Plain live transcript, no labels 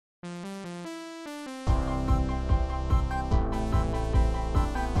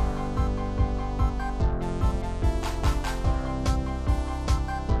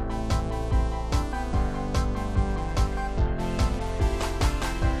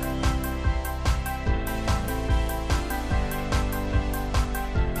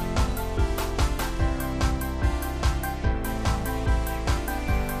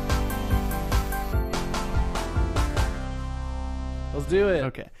do it.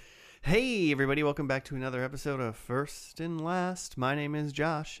 Okay. Hey, everybody. Welcome back to another episode of First and Last. My name is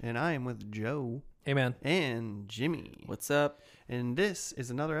Josh, and I am with Joe Hey, man. and Jimmy. What's up? And this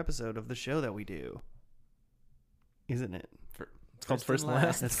is another episode of the show that we do. Isn't it? It's called First and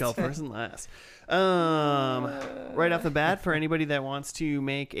Last. It's called First and Last. Right off the bat, for anybody that wants to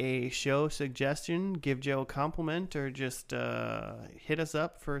make a show suggestion, give Joe a compliment, or just hit us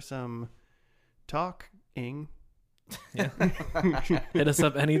up for some talking. Yeah. Hit us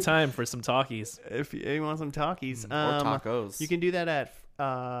up anytime for some talkies. If you want some talkies. Or tacos. You can do that at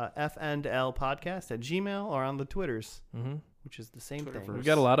FNL Podcast at Gmail or on the Twitters, which is the same thing. We've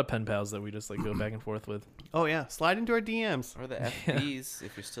got a lot of pen pals that we just like go back and forth with. Oh, yeah. Slide into our DMs. Or the FBs,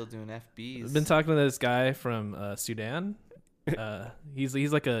 if you're still doing FBs. I've been talking to this guy from Sudan. He's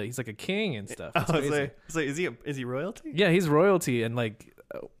like a king and stuff. It's crazy. So is he royalty? Yeah, he's royalty, and like,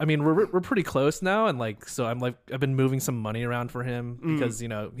 I mean, we're pretty close now, and like, so I've been moving some money around for him because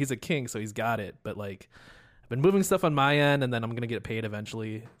he's a king, so he's got it. But like, I've been moving stuff on my end, and then I'm gonna get paid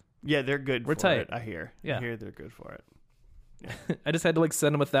eventually. Yeah, they're good. We're for tight. it, I hear. Yeah. I hear they're good for it. I just had to like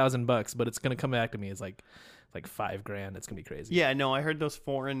send him $1,000, but it's gonna come back to me as like $5,000. It's gonna be crazy. Yeah, no, I heard those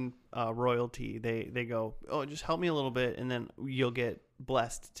foreign royalty. They go, oh, just help me a little bit, and then you'll get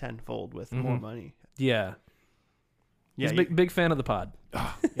blessed tenfold with more money. Yeah. Yeah, He's a big fan of the pod.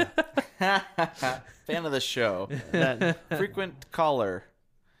 Fan of the show. that, Frequent caller.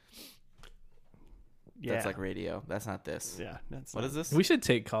 yeah, That's like radio. That's not this. yeah. That's What is this? We should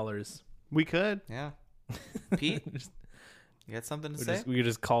take callers. We could. Yeah. Pete? You got something to say? We could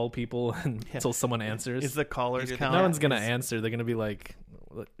just call people until someone answers. Is the callers Maybe count? No one's gonna answer. They're gonna be like,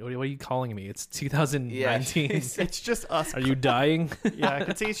 "What are you calling me? It's 2019. It's just us. Are you dying?" Yeah, I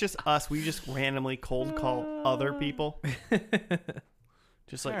could say it's just us. We just randomly cold call other people.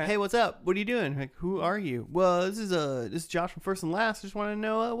 Just like, All right. hey, what's up? What are you doing? Like, who are you? Well, this is Josh from First and Last. I just want to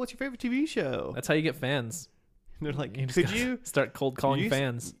know what's your favorite TV show. That's how you get fans. And they're like, You just could gotta you start cold calling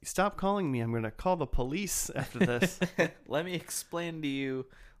fans? stop calling me? I'm gonna call the police after this. Let me explain to you.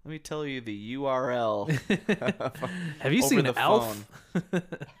 Let me tell you the URL. Have you over seen the Alf?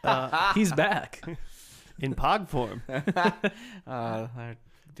 phone. He's back. In Pog form. They're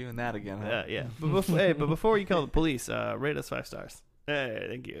doing that again, huh? Yeah. But before you call the police, rate us 5 stars. Hey,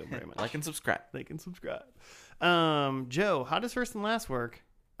 thank you very much. Like and subscribe. They can subscribe. Joe, how does First and Last work?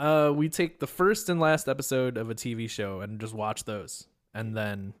 We take the first and last episode of a TV show and just watch those, and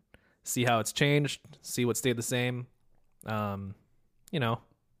then see how it's changed, see what stayed the same. Fun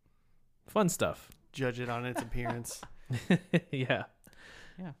stuff. Judge it on its appearance. Yeah.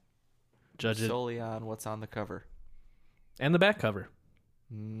 Yeah. Judge it. Solely on what's on the cover. And the back cover.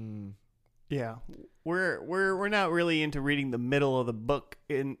 Yeah, we're not really into reading the middle of the book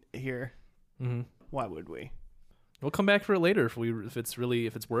in here. Mm-hmm. Why would we? We'll come back for it later if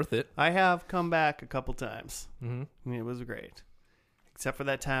it's worth it. I have come back a couple times. Mm-hmm. It was great, except for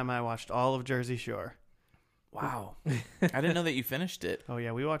that time I watched all of Jersey Shore. Wow. I didn't know that you finished it. Oh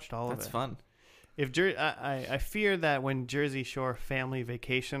yeah, we watched all That's of it. fun. If I fear that when Jersey Shore Family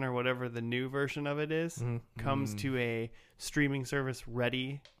Vacation or whatever the new version of it is comes to a streaming service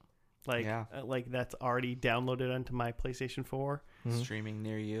ready, like that's already downloaded onto my PlayStation 4, Streaming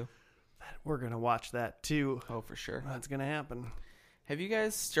near you. we're gonna watch that too. Oh, for sure. That's gonna happen. Have you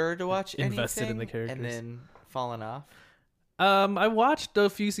guys started to watch Invested in anything the characters. and then fallen off? I watched a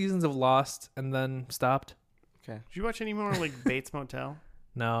few seasons of Lost and then stopped. Okay. Did you watch any more like Bates Motel?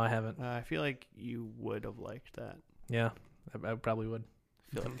 No, I haven't. I feel like you would have liked that. Yeah, I probably would.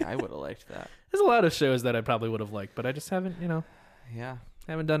 I feel like I would have liked that. There's a lot of shows that I probably would have liked, but I just haven't, Yeah.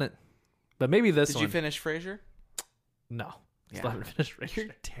 haven't done it. But maybe this Did one. you finish Frasier? No. Yeah. Still haven't finished Frasier.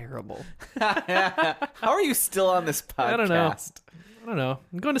 You're terrible. How are you still on this podcast? I don't know.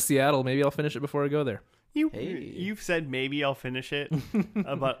 I'm going to Seattle. Maybe I'll finish it before I go there. You've said maybe I'll finish it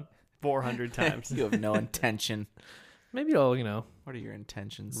about 400 times. You have no intention. Maybe I'll, What are your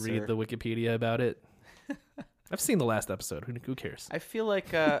intentions, read sir? the Wikipedia about it. I've seen the last episode. Who cares? I feel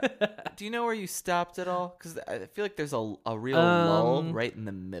like, do you know where you stopped at all? Because I feel like there's a real lull right in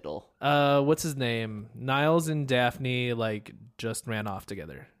the middle. What's his name? Niles and Daphne just ran off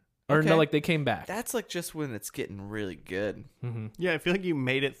together. Or Okay. no, they came back. That's just when it's getting really good. Yeah, I feel like you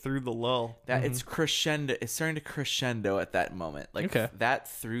made it through the lull. That it's crescendo. It's starting to crescendo at that moment. Okay. That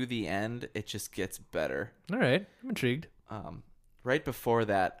through the end, it just gets better. All right. I'm intrigued. Right before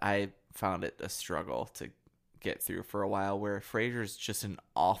that, I found it a struggle to get through for a while, where Frasier's just an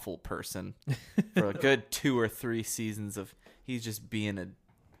awful person for a good 2 or 3 seasons of he's just being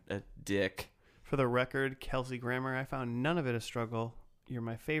a dick. For the record, Kelsey Grammer, I found none of it a struggle. You're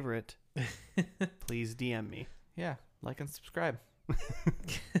my favorite. Please DM me. Yeah, like and subscribe.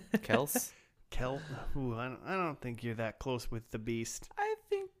 Kels? Ooh, I don't think you're that close with the Beast. I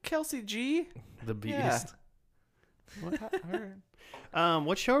think Kelsey G. The Beast. Yeah.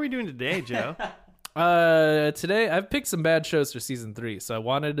 What show are we doing today, Joe? Today I've picked some bad shows for season 3, so I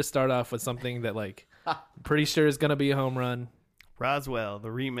wanted to start off with something that like I'm pretty sure is gonna be a home run. Roswell,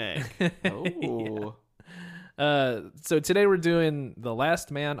 the remake. Oh. So today we're doing The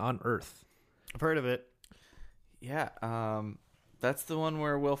Last Man on Earth. I've heard of it. Yeah. That's the one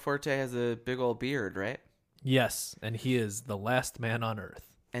where Will Forte has a big old beard, right? Yes, and he is the last man on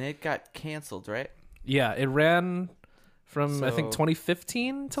Earth. And it got canceled, right? Yeah, it ran from I think So-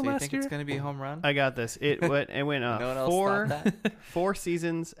 2015 to So you last think year. it's going to be a home run? I got this. It went No one else four thought that? 4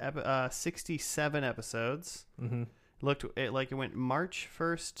 seasons, 67 episodes. Mm-hmm. Looked like it went March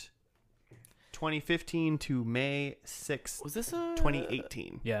 1st, 2015 to May 6th, Was this a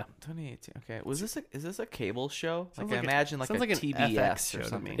 2018. Yeah, 2018? Okay. Is this a cable show? Sounds I like imagine like a sounds like an TBS FX or show to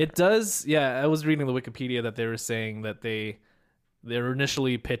something. me. it does. Yeah, I was reading the Wikipedia that they were saying that they were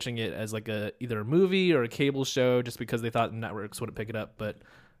initially pitching it as like either a movie or a cable show just because they thought networks wouldn't pick it up, but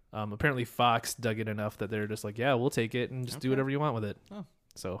apparently Fox dug it enough that they're just like, yeah, we'll take it and just do Okay. whatever you want with it. Oh.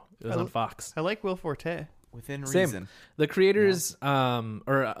 So it was I on l- Fox. I like Will Forte. Within Same. reason. The creators,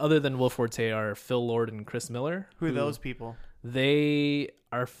 or other than Will Forte, are Phil Lord and Chris Miller. Who are those people? They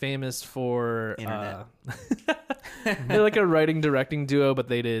are famous for Internet. they're like a writing directing duo, but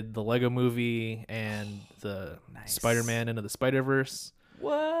they did the Lego Movie and the Nice. Spider-Man Into the Spider-Verse.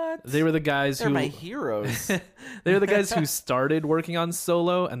 What? They were the guys They're who my heroes. they were the guys who started working on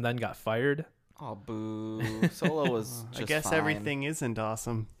Solo and then got fired. Oh, boo. Solo was just I guess fine. everything isn't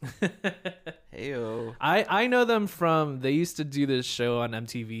awesome. Heyo. I know them from they used to do this show on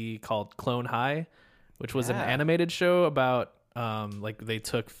MTV called Clone High, which was an Yeah. animated show about like they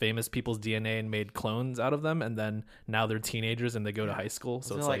took famous people's DNA and made clones out of them, and then now they're teenagers and they go to high school.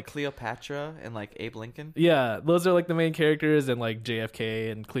 So Wasn't it's it like like Cleopatra and like Abe Lincoln? yeah, those are like the main characters, and like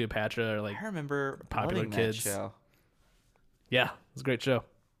JFK and Cleopatra are like I remember popular loving kids. that show. yeah, it's a great show.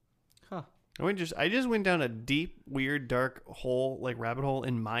 Huh. I just went down a deep, weird, dark hole, like rabbit hole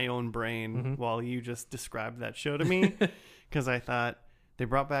in my own brain while you just described that show to me, because I thought they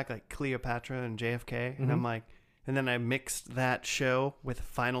brought back like Cleopatra and JFK, and I'm like, and then I mixed that show with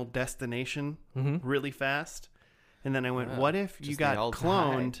Final Destination really fast, and then I went, what if you just got they all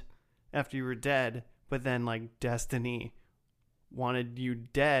cloned after you were dead, but then like Destiny wanted you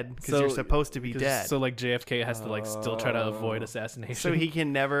dead because you're supposed to be dead. So like JFK has to like still try to avoid assassination. So he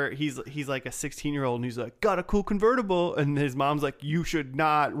can never. He's like a 16-year-old, and he's like, got a cool convertible, and his mom's like, you should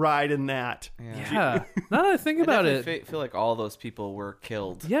not ride in that. yeah. Now that I think about it, I feel like all those people were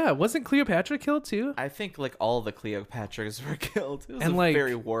killed. yeah, wasn't Cleopatra killed too? I think like all the Cleopatras were killed. It was And, a like,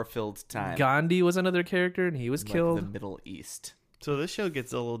 very war-filled time. Gandhi was another character, and he was Like killed. the Middle East. So this show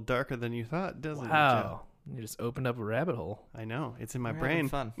gets a little darker than you thought, doesn't it? Joe? Wow, you just opened up a rabbit hole. I know, it's in my We're brain. having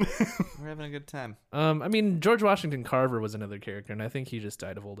fun. We're having a good time. I mean, George Washington Carver was another character, and I think he just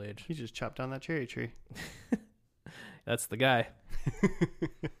died of old age. He just chopped down that cherry tree. That's the guy.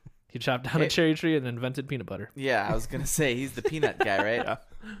 He chopped down a cherry tree and invented peanut butter. Yeah, I was gonna say he's the peanut guy, right?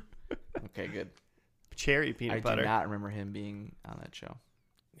 Yeah. Okay, good. Cherry peanut I butter. do not remember him being on that show.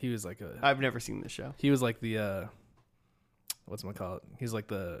 He was like a. I've never seen this show. He was like the. What's it called? He's like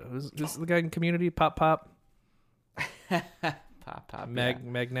the. Who's the guy in Community? Pop. Pop.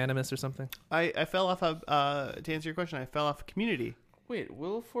 Magnanimous or something. I fell off of to answer your question. I fell off Community. Wait,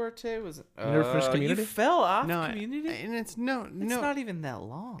 Will Forte was. You never finished Community? You fell off No, Community. and it's It's not even that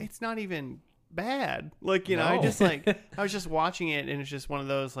long. It's not even bad. Like, you know, I No. just like I was just watching it, and it's just one of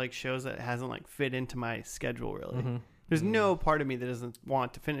those like shows that hasn't like fit into my schedule really. There's no part of me that doesn't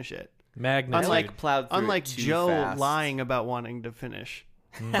want to finish it. Magnitude. Unlike- plowed through Unlike it too Joe fast. lying about wanting to finish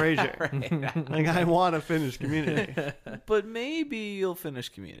Frasier. Like, I want to finish Community. But maybe you'll finish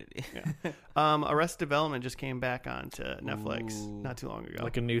Community. Arrested Development just came back onto Netflix Ooh. not too long ago.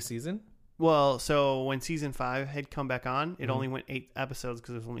 like a new season. Well, so when season 5 had come back on, it only went 8 episodes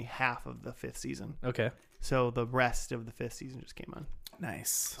because it was only half of the 5th season. Okay. So the rest of the 5th season just came on.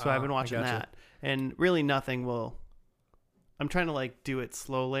 Nice. So I've been I watching gotcha. that, and really nothing will. I'm trying to like do it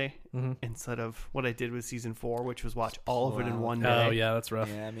slowly instead of what I did with season 4, which was watch all of it in Wow. one day. Oh yeah, that's rough.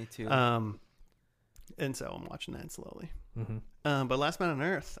 Yeah, me too. And so I'm watching that slowly. Mm-hmm. But Last Man on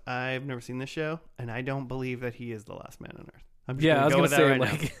Earth, I've never seen this show, and I don't believe that he is the last man on Earth. I'm just Yeah, gonna I was go gonna with that say, right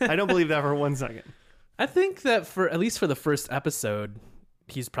like- now. I don't believe that for 1 second. I think that for at least for the first episode,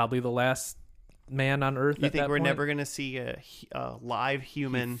 he's probably the last man on Earth. You at think that we're point. never gonna see a live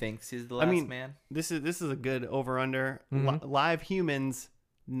human? He thinks he's the last mean, man. This is a good over under. Live humans,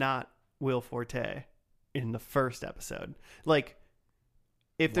 not Will Forte, in the first episode. Like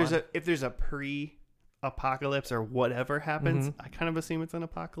if there's a pre-apocalypse or whatever happens, I kind of assume it's an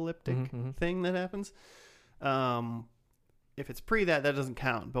apocalyptic thing that happens. If it's pre that doesn't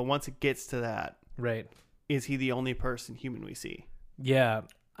count. But once it gets to that, right, is he the only human we see? Yeah,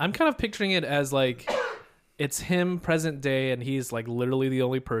 I'm kind of picturing it as like it's him present day, and he's like literally the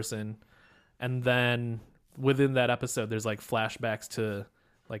only person. And then within that episode, there's like flashbacks to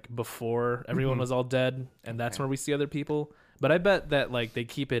like before everyone was all dead, and that's where we see other people. But I bet that like they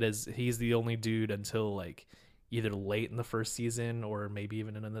keep it as he's the only dude until like either late in the first season or maybe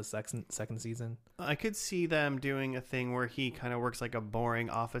even in the second season. I could see them doing a thing where he kind of works like a boring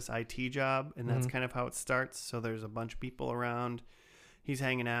office IT job, and that's kind of how it starts. So there's a bunch of people around, he's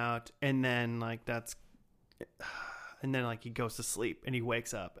hanging out, and then like he goes to sleep and he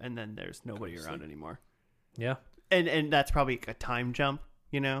wakes up, and then there's nobody around anymore. Yeah, and that's probably a time jump,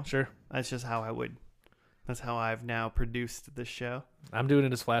 you know. Sure, that's just how that's how I've now produced this show. I'm doing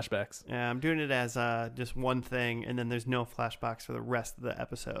it as flashbacks. Yeah, I'm doing it as just one thing, and then there's no flashbacks for the rest of the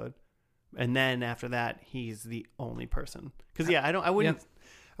episode. And then after that, he's the only person. Because I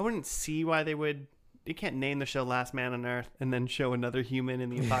wouldn't see why they would. You can't name the show Last Man on Earth and then show another human in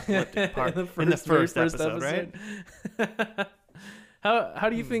the apocalyptic part in the first episode, right? How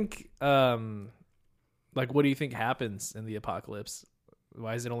do you think? Like, what do you think happens in the apocalypse?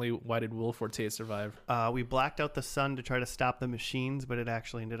 Why did Will Forte survive? We blacked out the sun to try to stop the machines, but it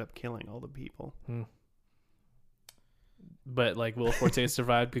actually ended up killing all the people. But like Will Forte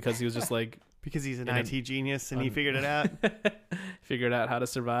survived because he was just like because he's an IT genius and he figured it out. Figured out how to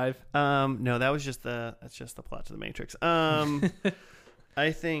survive. No, that's just the plot to the Matrix.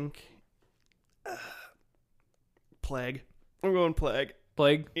 I think plague. I'm going plague.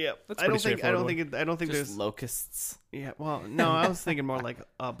 Plague. Yeah, That's I don't think Just there's locusts. Yeah, well, no, I was thinking more like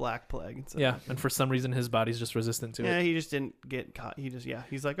a black plague. Yeah, and for some reason his body's just resistant to it. Yeah, he just didn't get caught.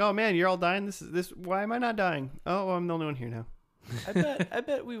 He's like, oh man, you're all dying. This. Why am I not dying? Oh, well, I'm the only one here now. I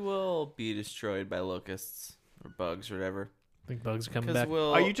bet we will be destroyed by locusts or bugs or whatever. I think bugs are coming back.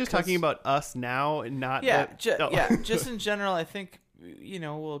 Are you just talking about us now and not? Yeah, just in general. I think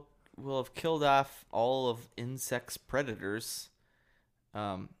we'll have killed off all of insects' predators.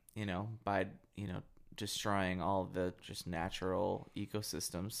 By destroying all of the just natural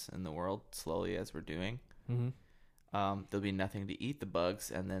ecosystems in the world slowly as we're doing. There'll be nothing to eat the bugs,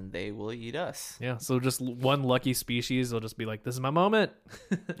 and then they will eat us. Yeah, so just one lucky species will just be like, this is my moment.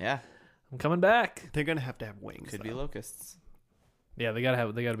 Yeah. I'm coming back. They're going to have wings. Could be locusts. Yeah, they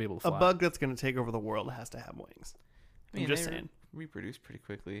gotta be able to fly. A bug that's going to take over the world has to have wings. I'm just saying. Reproduce pretty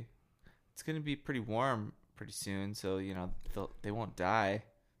quickly. It's going to be pretty warm pretty soon, so they won't die.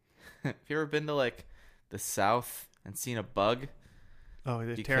 Have you ever been to like the South and seen a bug? Oh,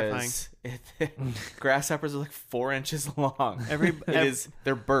 they're terrifying. Grasshoppers are like 4 inches long.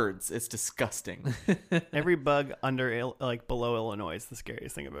 They're birds. It's disgusting. Every bug below Illinois is the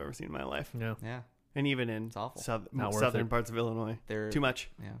scariest thing I've ever seen in my life. Yeah. And even in southern parts of Illinois, they're too much.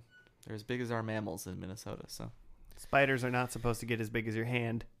 Yeah, they're as big as our mammals in Minnesota. So spiders are not supposed to get as big as your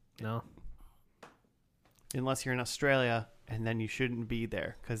hand. No. Unless you're in Australia, and then you shouldn't be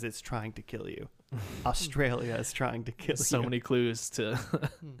there because it's trying to kill you. Australia is trying to kill you. So many clues to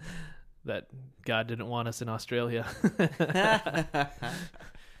that God didn't want us in Australia. That's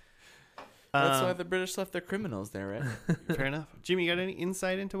why the British left their criminals there, right? Fair enough. Jimmy, you got any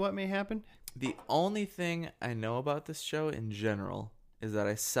insight into what may happen? The only thing I know about this show in general is that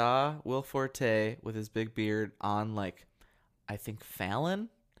I saw Will Forte with his big beard on, I think Fallon,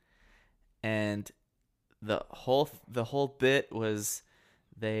 and the whole bit was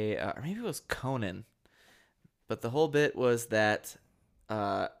or maybe it was Conan, but the whole bit was that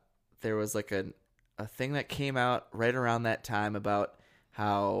there was a thing that came out right around that time about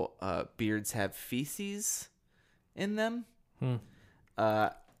how beards have feces in them. In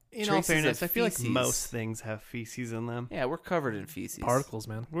all fairness, I feel like most things have feces in them. Yeah, we're covered in feces. Particles,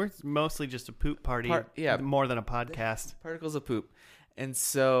 man. We're mostly just a poop party, more than a podcast. Particles of poop. And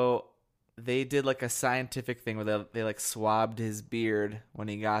so they did a scientific thing where they swabbed his beard when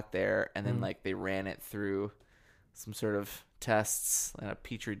he got there, and then they ran it through some sort of tests in a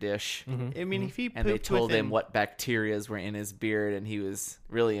petri dish. I mean, if he pooped, and they told him what bacterias were in his beard, and he was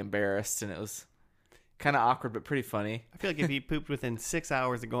really embarrassed, and it was kind of awkward but pretty funny. I feel like if he pooped within 6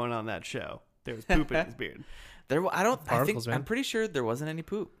 hours of going on that show, there was poop in his beard. I'm pretty sure there wasn't any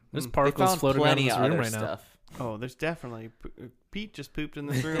poop. There's particles floating around in this room right now. Oh, there's definitely Pete just pooped in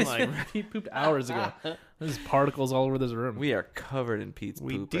this room. He pooped hours ago. There's particles all over this room. We are covered in Pete's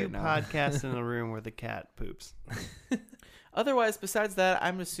poop right now. We do podcasts in a room where the cat poops. Otherwise, besides that,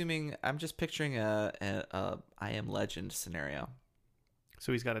 I'm just picturing a I Am Legend scenario.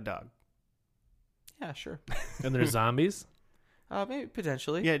 So he's got a dog. Yeah, sure. And there's zombies. Maybe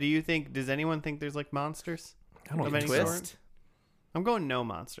potentially. Yeah. Does anyone think there's like monsters? I don't Of think any so. sort? I'm going no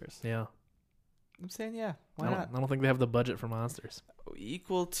monsters. Yeah. I'm saying yeah. Why I not? don't think they have the budget for monsters.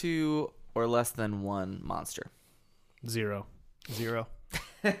 Equal to or less than one monster. 0. 0.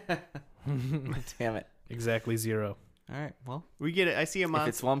 Damn it. Exactly 0. All right. Well, We get it. I see a if monster.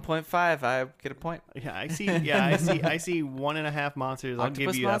 it's 1.5, I get a point. Yeah, I see. Yeah, I see. I see 1.5 monsters. I'll give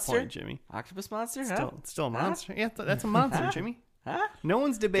Octopus you monster? that point, Jimmy. Octopus monster? Huh? Still a Huh? monster. Yeah, that's a monster, Jimmy. Huh? No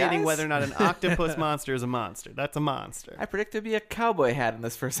one's debating Guys? whether or not an octopus monster is a monster. That's a monster. I predict there'd be a cowboy hat in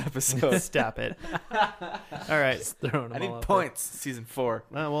this first episode. Stop it. All right. Just throwing them I need all out points. Season 4.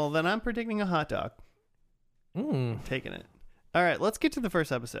 Well, then I'm predicting a hot dog. there. Taking it. All right, let's get to the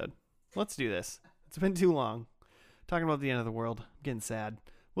first episode. Let's do this. It's been too long. Talking about the end of the world. I'm getting sad.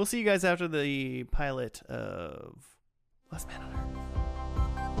 We'll see you guys after the pilot of Last Man on Earth.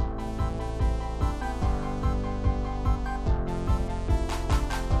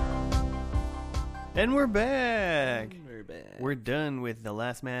 And we're back. Very bad. We're done with The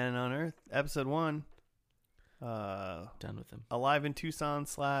Last Man on Earth, episode 1. done with them. Alive in Tucson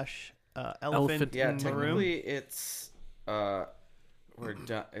 / Elephant Elephant Yeah, in the Room. technically it's we're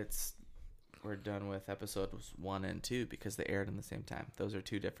done. We're done with episodes 1 and 2 because they aired in the same time. Those are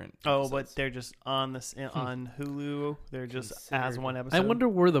 2 different. Oh, episodes. but they're just on this on Hulu. They're just as Considered. one episode. I wonder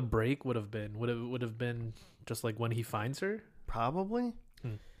where the break would have been. Would have been just like when he finds her? Probably.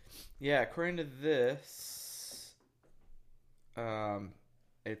 Yeah, according to this,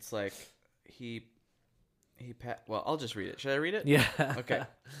 it's like well, I'll just read it. Should I read it? Yeah. Okay.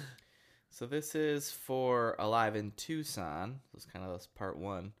 So this is for Alive in Tucson. This is kind of part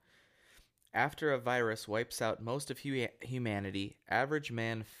 1. After a virus wipes out most of humanity, average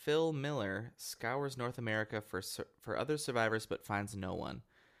man Phil Miller scours North America for other survivors but finds no one.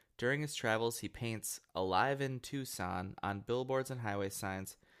 During his travels, he paints "Alive in Tucson" on billboards and highway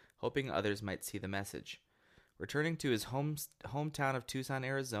signs, hoping others might see the message. Returning to his hometown of Tucson,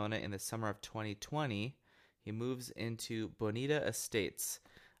 Arizona in the summer of 2020, he moves into Bonita Estates,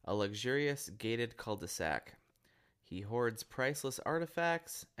 a luxurious gated cul-de-sac. He hoards priceless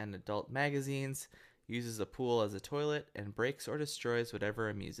artifacts and adult magazines, uses a pool as a toilet, and breaks or destroys whatever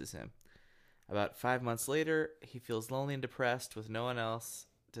amuses him. About 5 months later, he feels lonely and depressed with no one else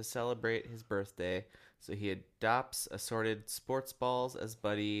to celebrate his birthday, so he adopts assorted sports balls as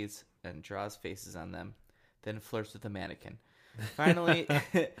buddies and draws faces on them, then flirts with a mannequin. Finally,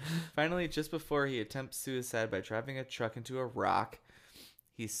 just before he attempts suicide by driving a truck into a rock,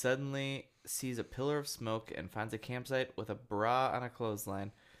 he suddenly sees a pillar of smoke and finds a campsite with a bra on a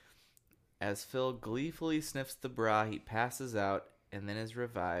clothesline. As Phil gleefully sniffs the bra, he passes out and then is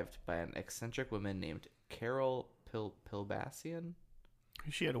revived by an eccentric woman named Carol Pilbassian?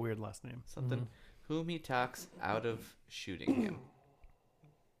 She had a weird last name. Something. Whom he talks out of shooting him.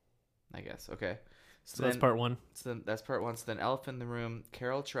 I guess. Okay. So that's part 1. So that's part 1. So then Elephant in the Room,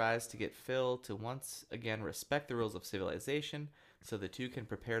 Carol tries to get Phil to once again respect the rules of civilization so the two can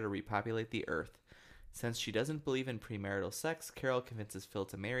prepare to repopulate the Earth. Since she doesn't believe in premarital sex, Carol convinces Phil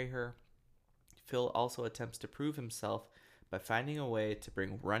to marry her. Phil also attempts to prove himself by finding a way to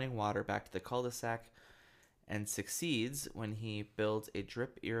bring running water back to the cul-de-sac and succeeds when he builds a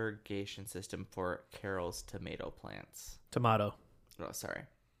drip irrigation system for Carol's tomato plants. Tomato. Oh, sorry.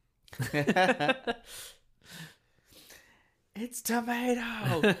 It's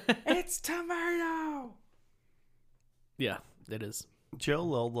tomato. It's tomato. Yeah, it is. Joe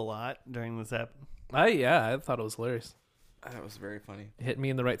lulled a lot during this app. I thought it was hilarious. That was very funny. It hit me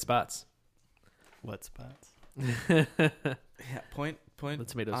in the right spots. What spots? Yeah, point The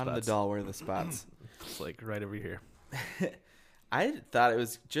tomato on spots. the doll where are the spots. It's like right over here. I thought it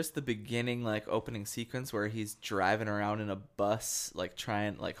was just the beginning, like opening sequence where he's driving around in a bus, like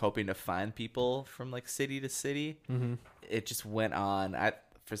hoping to find people from like city to city. Mm-hmm. It just went on.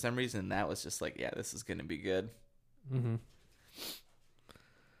 For some reason that was just like, yeah, this is gonna be good. Mm-hmm.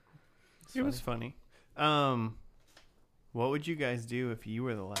 It was funny. What would you guys do if you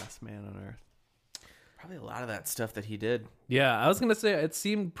were the last man on Earth? Probably a lot of that stuff that he did. Yeah, I was going to say it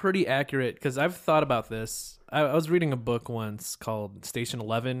seemed pretty accurate because I've thought about this. I was reading a book once called Station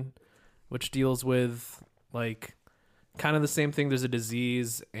 11, which deals with like kind of the same thing. There's a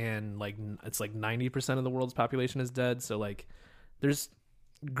disease and like it's like 90% of the world's population is dead. So like there's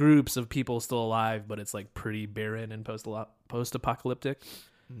groups of people still alive, but it's like pretty barren and post-apocalyptic.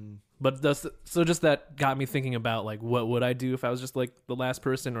 But so just that got me thinking about like what would I do if I was just like the last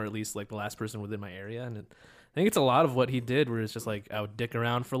person, or at least like the last person within my area. And I think it's a lot of what he did, where it's just like I would dick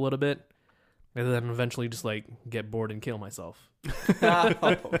around for a little bit, and then eventually just like get bored and kill myself.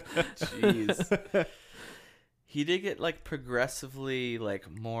 Oh, jeez. He did get like progressively like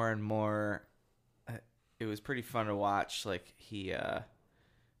more and more. It was pretty fun to watch. Like he,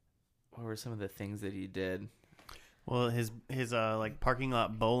 what were some of the things that he did? Well, his like parking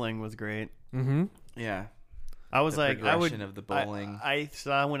lot bowling was great. Mm-hmm. Yeah, I was like, I would of the bowling. I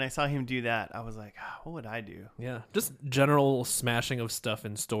saw when I saw him do that, I was like, what would I do? Yeah, just general smashing of stuff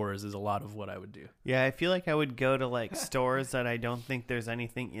in stores is a lot of what I would do. Yeah, I feel like I would go to like stores that I don't think there's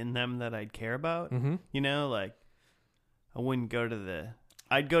anything in them that I'd care about. Mm-hmm. You know, like I wouldn't go to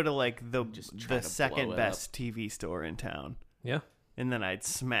I'd go to like the second best TV store in town. Yeah. And then I'd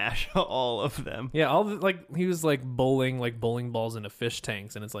smash all of them. Yeah, he was like bowling balls into fish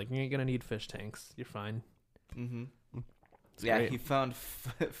tanks, and it's like you're gonna need fish tanks. You're fine. Mm-hmm. Yeah, great. he found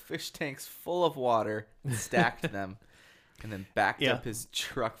fish tanks full of water, stacked them, and then backed up his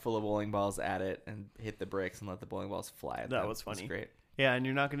truck full of bowling balls at it and hit the brakes and let the bowling balls fly at them. That was funny. It was great. Yeah, and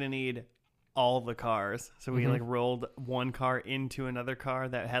you're not gonna need all the cars. So we like rolled one car into another car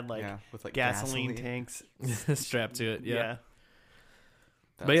that had with gasoline tanks strapped to it. Yeah.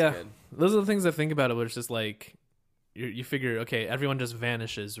 But good. Those are the things I think about it, where it's just like you figure, okay, everyone just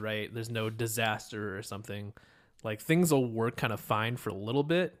vanishes, right? There's no disaster or something. Like things will work kind of fine for a little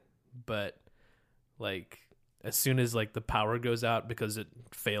bit, but like as soon as like the power goes out because it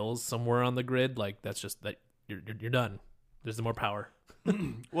fails somewhere on the grid, like that's just that you're done. There's no more power.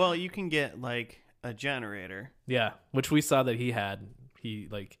 Well, you can get like a generator. Yeah, which we saw that he had. He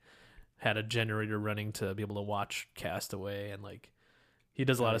like had a generator running to be able to watch Castaway, and like he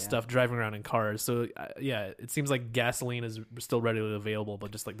does a lot of stuff driving around in cars. So yeah, it seems like gasoline is still readily available,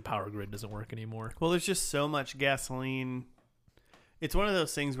 but just like the power grid doesn't work anymore. Well, there's just so much gasoline. It's one of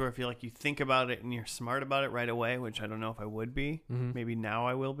those things where I feel like you think about it and you're smart about it right away, which I don't know if I would be. Mm-hmm. Maybe now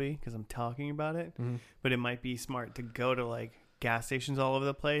I will be because I'm talking about it. Mm-hmm. But it might be smart to go to like gas stations all over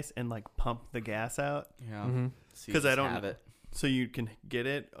the place and like pump the gas out. Yeah, because I don't have it, so you can get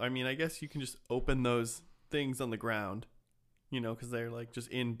it. I mean, I guess you can just open those things on the ground, you know, because they're like just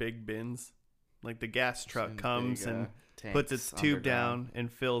in big bins. Like the gas truck comes and puts its tube down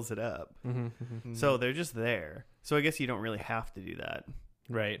and fills it up. Mm-hmm. Mm-hmm. So they're just there. So I guess you don't really have to do that.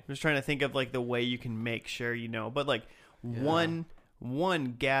 Right. I'm just trying to think of like the way you can make sure you know. But like one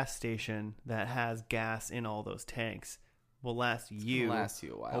gas station that has gas in all those tanks will last you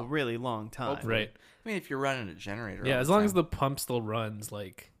a while, a really long time. Hopefully. Right. I mean, if you're running a generator, Yeah, as long as the pump still runs,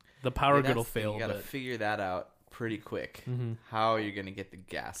 like the power grid will fail. You got to figure that out pretty quick. Mm-hmm. How are you going to get the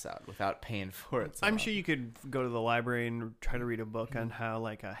gas out without paying for it? I'm sure you could go to the library and try to read a book on how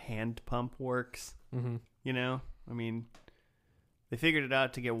like a hand pump works. Mm-hmm. You know, I mean, they figured it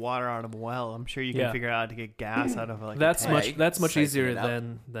out to get water out of a well. I'm sure you can figure out how to get gas out of like that's a tank. much easier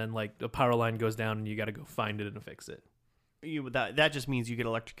than like a power line goes down and you got to go find it and fix it. That just means you get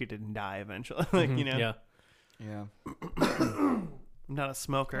electrocuted and die eventually. Like, you know. Yeah. I'm not a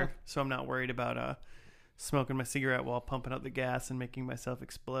smoker, so I'm not worried about smoking my cigarette while pumping up the gas and making myself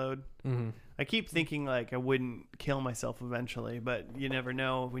explode. Mm-hmm. I keep thinking like I wouldn't kill myself eventually, but you never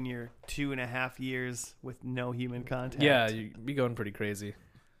know when you're 2.5 years with no human contact. Yeah, you'd be going pretty crazy.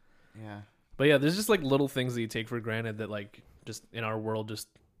 Yeah. But yeah, there's just like little things that you take for granted that like just in our world just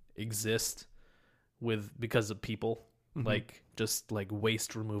exist because of people. Mm-hmm. Like just like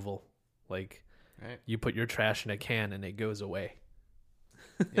waste removal. Like you put your trash in a can and it goes away.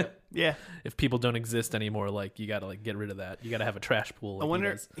 Yep. Yeah. If people don't exist anymore, like you gotta like get rid of that. You gotta have a trash pool. Like I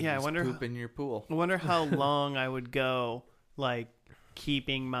wonder. I wonder. Poop in your pool. I wonder how long I would go like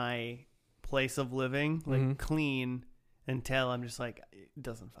keeping my place of living like clean until I'm just like it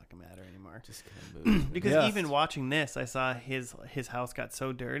doesn't fucking matter anymore. Just kind of move. Because even watching this, I saw his house got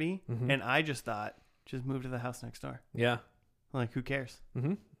so dirty, and I just thought, just move to the house next door. Yeah. Like who cares?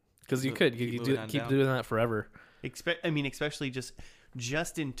 Because you could keep doing that forever. Especially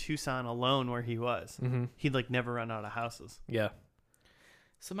just in Tucson alone, where he was, he'd like never run out of houses. Yeah.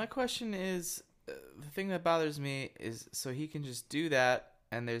 So my question is, the thing that bothers me is, so he can just do that,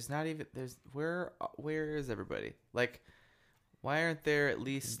 and where is everybody? Like, why aren't there at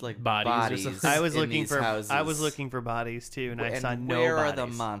least like bodies? I was looking for bodies too, and I saw no bodies. Where are the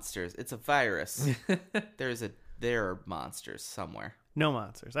bodies. monsters? It's a virus. There are monsters somewhere. No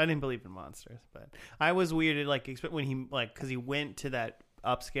monsters. I didn't believe in monsters, but I was weirded when he because he went to that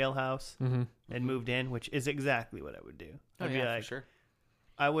upscale house and moved in, which is exactly what I would do. I'd be like, for sure.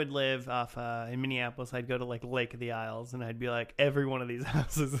 I would live off in Minneapolis. I'd go to like Lake of the Isles, and I'd be like, every one of these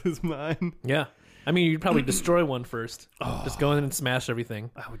houses is mine. Yeah. I mean, you'd probably destroy one first. Just go in and smash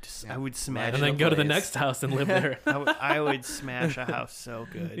everything. I would smash, and then go to the next house and live there. I would smash a house so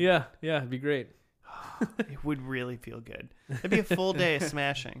good. Yeah, it'd be great. It would really feel good. It'd be a full day of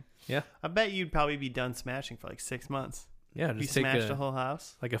smashing. Yeah, I bet you'd probably be done smashing for like 6 months. Yeah, just you smashed the whole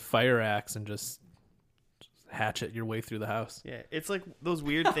house, like a fire axe, and just hatchet your way through the house. Yeah, it's like those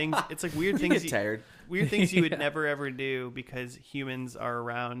weird things. It's like weird things. Get tired. Weird things you would never ever do because humans are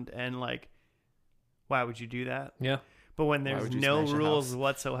around, and like, why would you do that? Yeah. But when there's no rules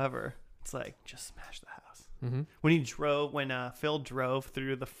whatsoever, it's like just smash the house. Mm-hmm. When Phil drove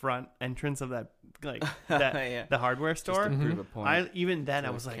through the front entrance of that the hardware store, just to prove a point. I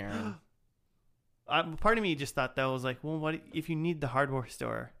was like, part of me just thought that was like, well, what if you need the hardware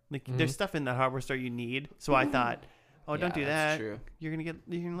store? Like, there's stuff in the hardware store you need. So I thought, don't do that. True. You're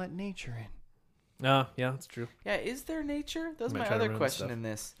gonna let nature in. Oh, yeah, that's true. Yeah, is there nature? That was my other question in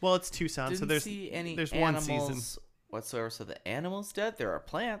this. Well, it's Tucson, so there's there's animals one season whatsoever. So the animal's dead. There are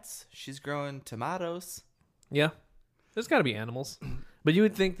plants. She's growing tomatoes. Yeah, there's got to be animals, but you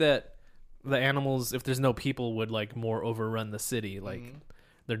would think that the animals, if there's no people, would like more overrun the city. Like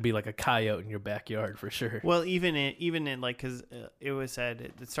there'd be like a coyote in your backyard for sure. Well, even in like, because it was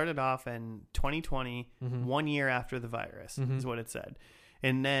said it started off in 2020, 1 year after the virus is what it said.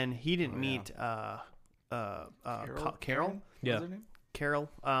 And then he didn't meet Carol. Yeah, her name? Carol.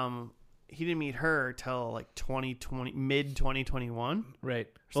 He didn't meet her till like 2020, mid 2021. Right.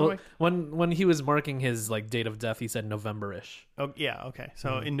 Well, when he was marking his like date of death, he said November-ish. Oh yeah. Okay.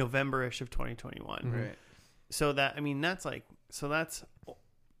 So in November-ish of 2021. Right. So that's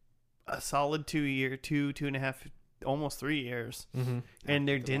a solid 2.5, almost 3 years. And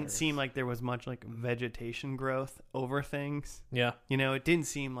there didn't seem like there was much like vegetation growth over things. Yeah. It didn't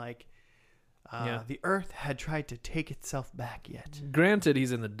seem like the earth had tried to take itself back yet. Granted,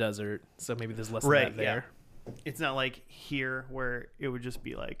 he's in the desert, so maybe there's less of that there. Yeah. It's not like here where it would just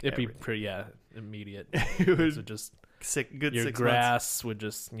be like it'd be pretty immediate. It was so just good your 6 grass months. would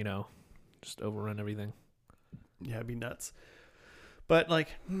just just overrun everything. Yeah, it'd be nuts. But like,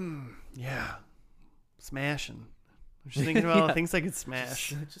 smashing. I'm just thinking about things I could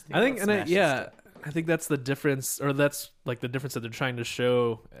smash. I think that's the difference, or that's like the difference that they're trying to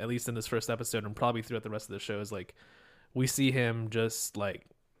show, at least in this first episode, and probably throughout the rest of the show, is like we see him just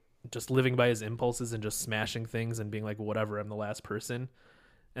living by his impulses and just smashing things and being like, whatever, I'm the last person.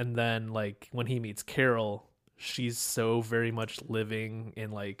 And then like when he meets Carol, she's so very much living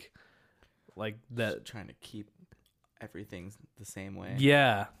in like that, just trying to keep everything the same way.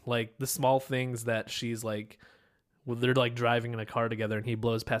 Yeah, like the small things that she's like. Well, they're like driving in a car together, and he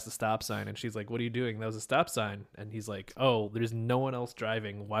blows past a stop sign, and she's like, "What are you doing? That was a stop sign." And he's like, "Oh, there's no one else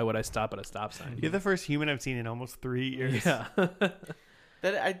driving. Why would I stop at a stop sign?" You're the first human I've seen in almost 3 years. Yeah.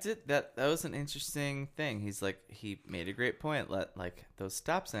 That was an interesting thing. He's like, he made a great point. Those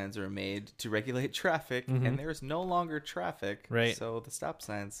stop signs are made to regulate traffic, and there's no longer traffic. Right. So the stop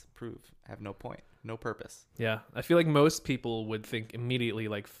signs have no point, no purpose. Yeah. I feel like most people would think immediately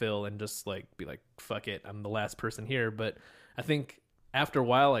like Phil and just like be like, fuck it, I'm the last person here. But I think after a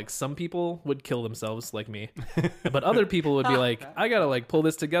while, like some people would kill themselves like me, but other people would be like, I gotta like pull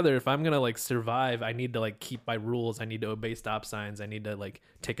this together. If I'm gonna like survive, I need to like keep my rules. I need to obey stop signs. I need to like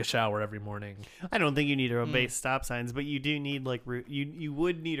take a shower every morning. I don't think you need to obey stop signs, but you do need like you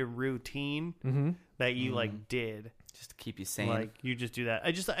would need a routine that you like did. Just to keep you sane. Like you just do that.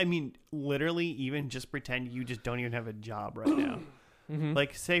 I mean, literally, even just pretend you just don't even have a job right now.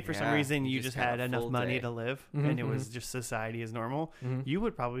 Like, say for some reason you just had enough money to live, and it was just society as normal. You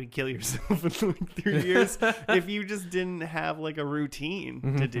would probably kill yourself in like 3 years if you just didn't have like a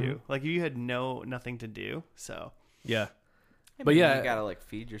routine to do. Like you had nothing to do. So yeah, but you gotta like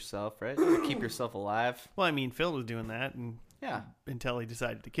feed yourself, right? You gotta keep yourself alive. Well, I mean, Phil was doing that, and until he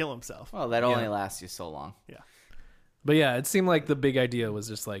decided to kill himself. Well, that only lasts you so long. Yeah. But yeah, it seemed like the big idea was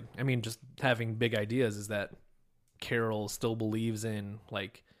just like, I mean, just having big ideas is that Carol still believes in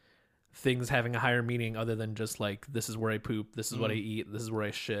like things having a higher meaning other than just like, this is where I poop, this is what I eat, this is where I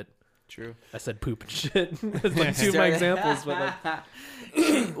shit. True. I said poop and shit. It's like two of my examples, but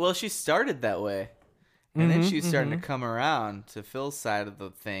like well, she started that way. And then she's starting to come around to Phil's side of the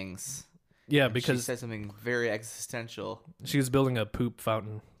things. Yeah, and because she said something very existential. She was building a poop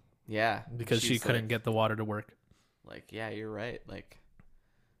fountain. Yeah. Because she couldn't get the water to work. Like, yeah, you're right. Like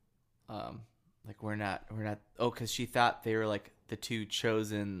we're not. Oh, because she thought they were like the two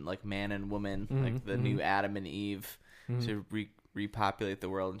chosen, like man and woman, like the new Adam and Eve, to repopulate the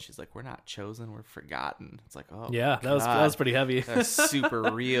world, and she's like, we're not chosen, we're forgotten. It's like, oh yeah, that was pretty heavy. That's super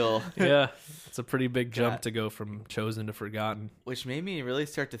real. Yeah, it's a pretty big jump to go from chosen to forgotten, which made me really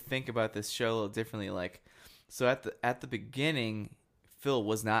start to think about this show a little differently. Like, so at the beginning, Phil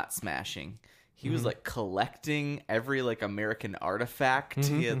was not smashing. He was like collecting every like American artifact.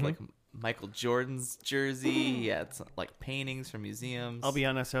 He had like Michael Jordan's jersey. He had some, like paintings from museums. I'll be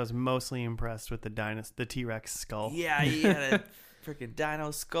honest, I was mostly impressed with the T-Rex skull. Yeah, he had a freaking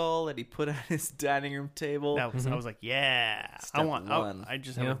dino skull that he put on his dining room table. I was like, yeah, Step one. I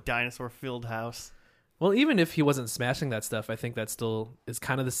just have a dinosaur-filled house. Well, even if he wasn't smashing that stuff, I think that still is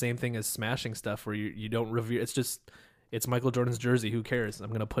kind of the same thing as smashing stuff, where you don't revere. It's Michael Jordan's jersey. Who cares?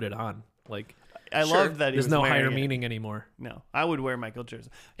 I'm gonna put it on. Like, I love that there's no higher meaning anymore. No, I would wear Michael jersey.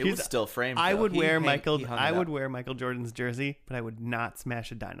 It was still framed. I would wear Michael Jordan's jersey, but I would not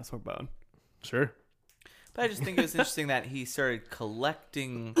smash a dinosaur bone. Sure. But I just think it was interesting that he started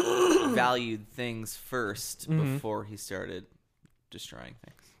collecting valued things first before he started destroying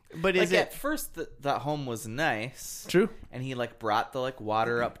things. But like at first that home was nice. True. And he like brought the like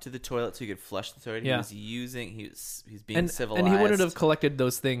water up to the toilet so he could flush the toilet. Yeah. He's being civilized. And he wouldn't have collected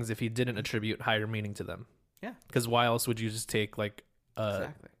those things if he didn't attribute higher meaning to them. Yeah. Because why else would you just take like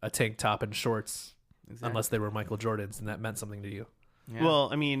a tank top and shorts unless they were Michael Jordans and that meant something to you? Yeah. Well,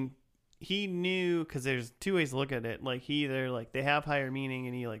 I mean, he knew, because there's two ways to look at it. Like, he either like they have higher meaning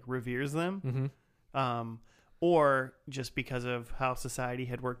and he like reveres them. Or just because of how society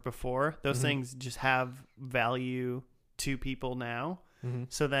had worked before, those things just have value to people now.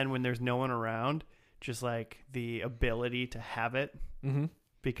 So then when there's no one around, just like the ability to have it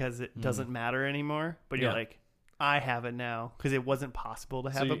because it doesn't matter anymore. But you're like, I have it now because it wasn't possible to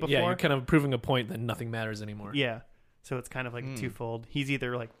have it before. Yeah, you're kind of proving a point that nothing matters anymore. Yeah. So it's kind of like twofold. He's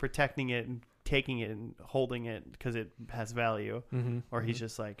either like protecting it and taking it and holding it because it has value, or he's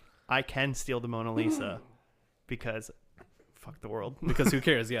just like, I can steal the Mona Lisa. Because fuck the world. Because who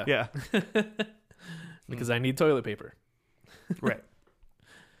cares? Yeah. Yeah. Because I need toilet paper. Right.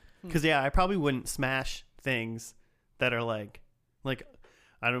 Because I probably wouldn't smash things that are like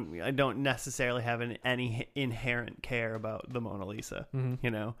I don't necessarily have any inherent care about the Mona Lisa,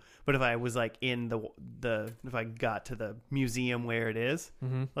 you know. But if I was like in if I got to the museum where it is,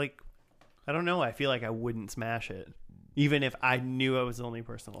 like, I don't know, I feel like I wouldn't smash it, even if I knew I was the only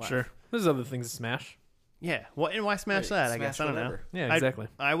person alive. Sure. There's other things to smash. Yeah. Well, and why smash that? I guess I don't know. Yeah, exactly.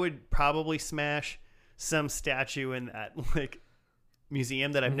 I would probably smash some statue in that like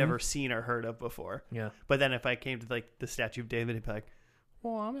museum that I've never seen or heard of before. Yeah. But then if I came to like the Statue of David, it'd be like,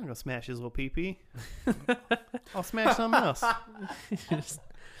 well, I'm gonna go smash his little pee-pee. I'll smash something else. Just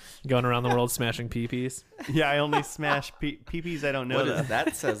going around the world smashing pee-pees. Yeah, I only smash pee-pees. I don't know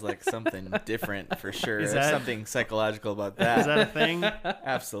that says like something different for sure. There's something psychological about that. Is that a thing?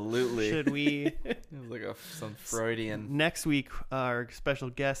 Absolutely. Should we? It was like some Freudian. Next week, our special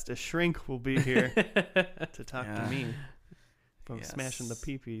guest, a shrink, will be here to talk to me from smashing the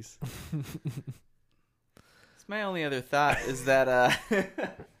pee-pees. My only other thought is that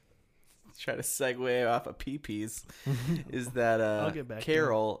try to segue off of pee-pees is that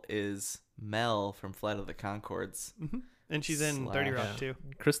Carol is Mel from Flight of the Conchords, and she's in 30 Rock too.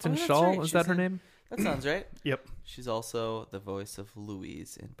 Kristen Schaal, right. Is that her name? That sounds right. Yep. She's also the voice of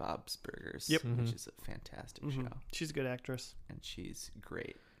Louise in Bob's Burgers, which is a fantastic show. She's a good actress, and she's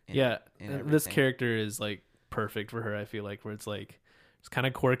great. This character is like perfect for her. I feel like, where it's like, it's kind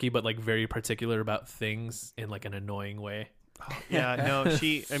of quirky, but like very particular about things in like an annoying way. Oh, yeah, no,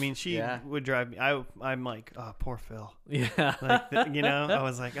 she would drive me. I'm like, oh, poor Phil. Yeah. Like, you know, I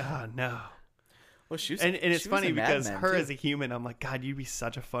was like, oh, no. Well, and it's funny because her as a human, I'm like, God, you'd be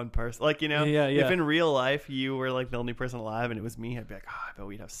such a fun person. Like, you know, yeah. If in real life you were like the only person alive and it was me, I'd be like, oh, I bet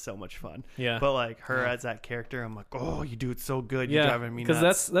we'd have so much fun. Yeah. But like her as that character, I'm like, oh, you do it so good. You're driving me nuts.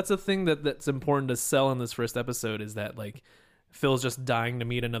 Because that's a thing that's important to sell in this first episode, is that like Phil's just dying to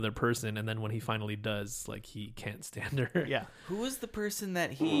meet another person, and then when he finally does, like, he can't stand her. Yeah. Who was the person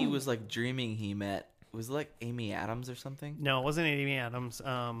that he was like dreaming he met? Was it like Amy Adams or something? No, it wasn't Amy Adams.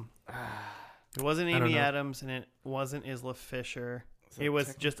 It wasn't Amy Adams, and it wasn't Isla Fisher. It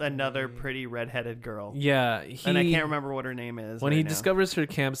was just another pretty redheaded girl. Yeah, and I can't remember what her name is. When he discovers her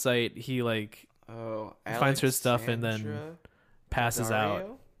campsite, he like finds her stuff and then passes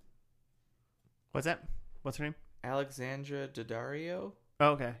out. What's that? What's her name? Alexandra Daddario.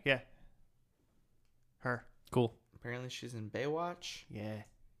 Oh, okay, yeah. Her. Cool. Apparently she's in Baywatch. Yeah.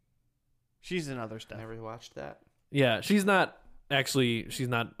 She's in other stuff. Never watched that. Yeah, she's not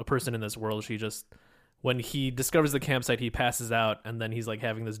a person in this world. She just, when he discovers the campsite, he passes out, and then he's like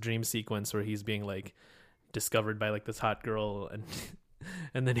having this dream sequence where he's being like discovered by like this hot girl,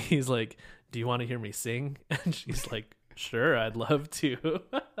 and then he's like, "Do you want to hear me sing?" And she's like, "Sure, I'd love to."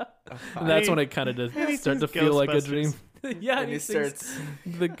 And that's when it kind of does start to feel like a dream. Yeah, and he starts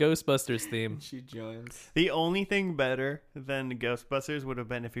the Ghostbusters theme. She joins. The only thing better than the Ghostbusters would have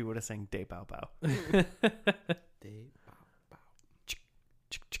been if he would have sang "Day Bow Bow." Day bow bow.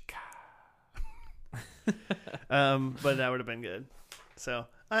 But that would have been good. So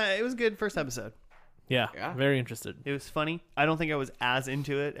it was a good first episode. Yeah, very interested. It was funny. I don't think I was as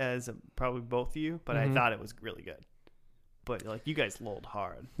into it as probably both of you, but I thought it was really good. But like you guys lulled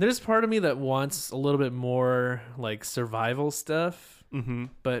hard. There's part of me that wants a little bit more like survival stuff,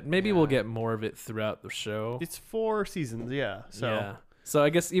 but maybe we'll get more of it throughout the show. It's 4 seasons, yeah. So I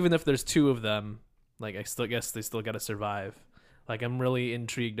guess even if there's 2 of them, like I still guess they still got to survive. Like I'm really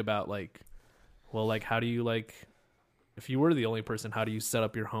intrigued about like, well, like how do you like, if you were the only person, how do you set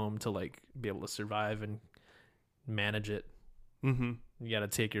up your home to like be able to survive and manage it? You got to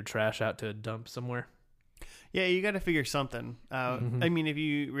take your trash out to a dump somewhere. Yeah, you got to figure something out. I mean, if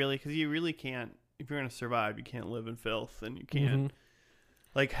you really, because you really can't, if you're going to survive, you can't live in filth and you can't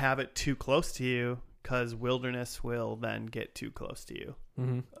like have it too close to you because wilderness will then get too close to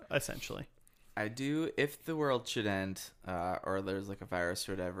you, essentially. I do, if the world should end or there's like a virus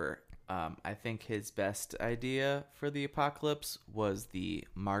or whatever, I think his best idea for the apocalypse was the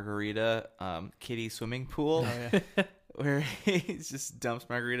margarita kiddie swimming pool. Oh, yeah. Where he just dumps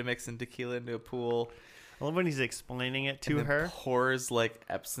margarita mix and tequila into a pool. I love when he's explaining it to and her. Pours like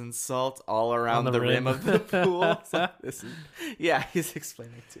Epsom salt all around the rim of the pool. Yeah, he's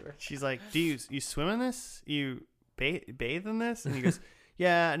explaining it to her. She's like, "Do you swim in this? You bathe in this?" And he goes,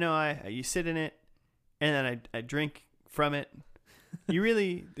 "Yeah, no, you sit in it, and then I drink from it." There's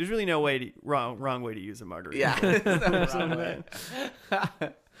really no wrong way to use a margarita. Yeah, wrong way.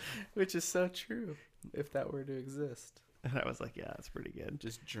 Which is so true. If that were to exist. And I was like, yeah, that's pretty good.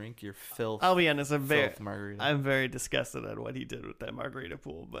 Just drink your filth. I'll be honest, I'm margarita. very disgusted at what he did with that margarita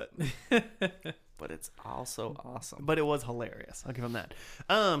pool, but but it's also awesome. But it was hilarious. I'll give him that.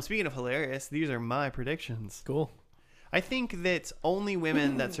 Speaking of hilarious, these are my predictions. Cool. I think that's only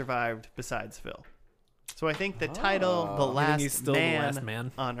women that survived besides Phil. So I think the title, the last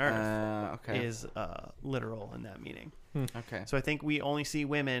man on Earth, is literal in that meaning. Okay. So I think we only see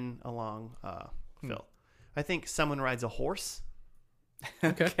women along Phil. I think someone rides a horse.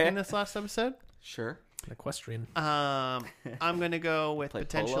 Okay. In this last episode. Sure. Equestrian. I'm gonna go with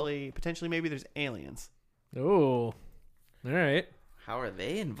potentially maybe there's aliens. Oh. All right. How are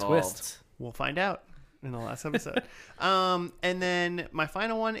they involved? Twist. We'll find out in the last episode. And then my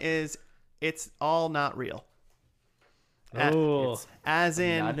final one is it's all not real. Oh. As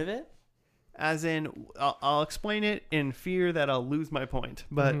in none of it? As in, I'll explain it in fear that I'll lose my point.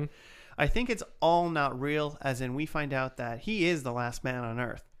 But I think it's all not real, as in we find out that he is the last man on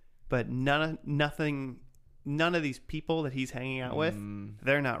Earth. But none of these people that he's hanging out with,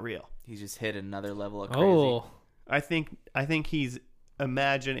 they're not real. He just hit another level of crazy. Oh. I think he's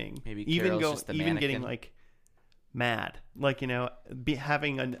imagining, maybe even getting getting like mad, like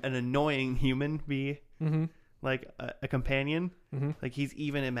having an annoying human be like a companion. Like he's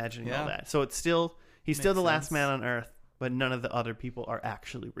even imagining all that. So it's he's still the last man on Earth, but none of the other people are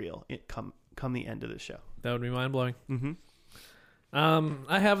actually real. Come the end of the show. That would be mind blowing.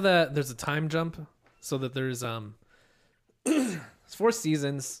 I have that. There's a time jump, so that there's it's 4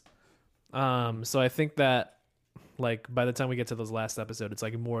 seasons. So I think that like by the time we get to those last episode, it's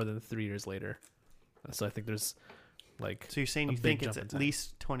like more than 3 years later. So I think there's like. So you're saying you think it's at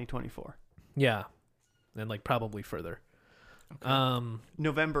least 2024? Yeah, and like probably further. Okay.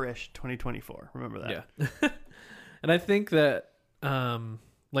 November-ish 2024. Remember that. Yeah. And I think that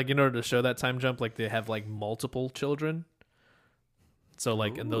like in order to show that time jump, like they have like multiple children. So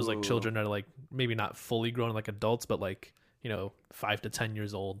like, and those like children are like maybe not fully grown like adults, but like 5 to 10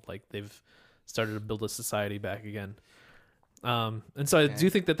 years old. Like they've started to build a society back again. And so I do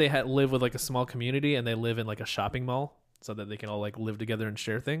think that they live with like a small community, and they live in like a shopping mall, so that they can all like live together and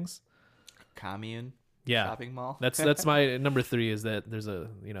share things. Commune. Yeah. Shopping mall. That's my number 3 is that there's a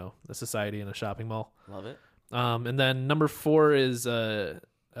society in a shopping mall. Love it. And then number 4 is a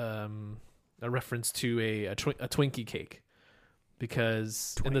reference to a Twinkie cake,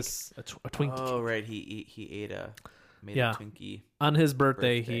 because in this a Twinkie. Oh right, he ate a Twinkie on his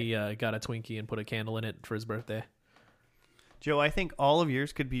birthday. He got a Twinkie and put a candle in it for his birthday. Joe, I think all of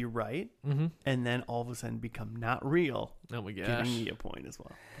yours could be right, and then all of a sudden become not real. Oh my gosh, giving me a point as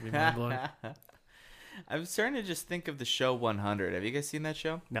well. I'm starting to just think of the show 100. Have you guys seen that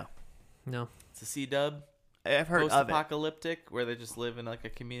show? No. It's a C-dub. I've heard of it. Post-apocalyptic, where they just live in like a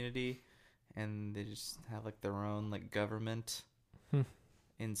community, and they just have like their own like government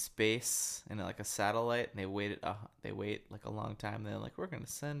in space and like a satellite, and they wait like a long time, and they're like, we're gonna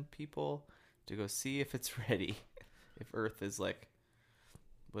send people to go see if it's ready, if Earth is like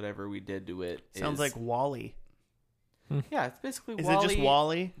whatever we did to it. Sounds like WALL-E. Yeah, it's basically Is WALL-E, it just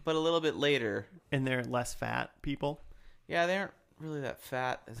WALL-E? but a little bit later. And they're less fat people? Yeah, they aren't really that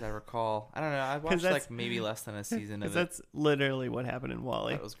fat, as I recall. I don't know. I watched like maybe less than a season of it. That's literally what happened in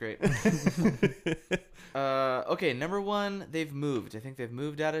WALL-E. That was great. Okay, number 1, they've moved. I think they've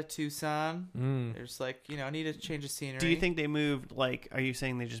moved out of Tucson. They're just like, I need a change of scenery. Do you think they moved, like, are you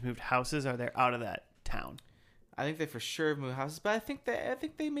saying they just moved houses, or they're out of that town? I think they for sure have moved houses, but I think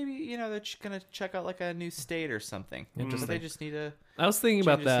they maybe, they're gonna check out like a new state or something. Interesting. They just need a I was thinking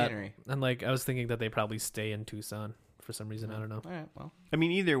about change of that, scenery. and like I was thinking that they probably stay in Tucson for some reason. I don't know. All right, well. I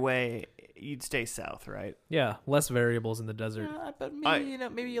mean, either way, you'd stay south, right? Yeah, less variables in the desert. But maybe,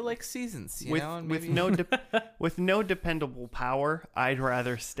 maybe you like seasons, with with no dependable power, I'd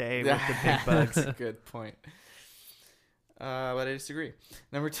rather stay with the big bugs. Good point. But I disagree.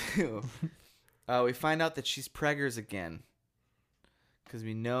 Number 2, we find out that she's preggers again, because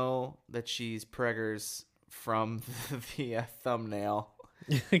we know that she's preggers from the thumbnail.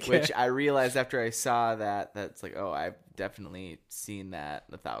 Okay. Which I realized after I saw that's like, oh, I've definitely seen that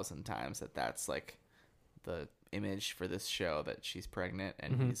 1,000 times, that's like the image for this show, that she's pregnant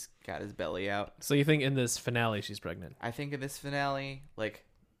and he's got his belly out. So you think in this finale she's pregnant? I think in this finale, like,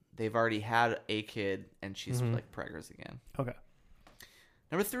 they've already had a kid and she's like preggers again. Okay.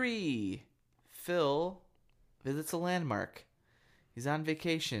 Number 3, Phil visits a landmark. He's on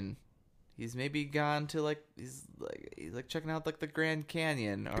vacation. He's maybe gone to he's checking out like the Grand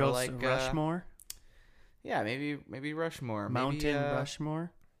Canyon, or Goes like to Rushmore. Yeah, maybe Rushmore, Mountain maybe,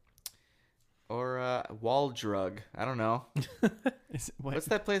 Rushmore, or Wall Drug. I don't know. What's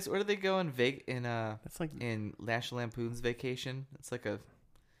that place? Where do they go in That's like in National Lampoon's Vacation. It's like an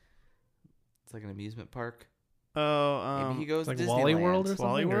amusement park. Oh, maybe he goes like to Disneyland. Wally World or something.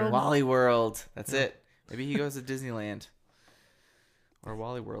 Wally World. Wally World. That's it. Maybe he goes to Disneyland. Or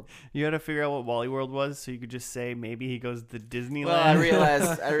Wally World. You had to figure out what Wally World was, so you could just say maybe he goes to Disneyland. Well, I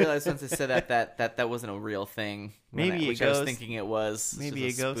realized once I said that wasn't a real thing. Maybe I was thinking it was. Maybe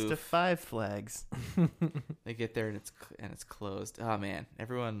it goes to Five Flags. They get there and it's closed. Oh man,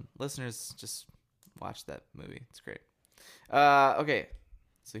 everyone, listeners, just watch that movie. It's great. Okay,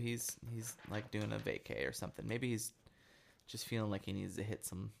 so he's like doing a vacay or something. Maybe he's just feeling like he needs to hit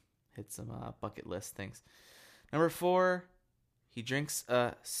some bucket list things. Number 4. He drinks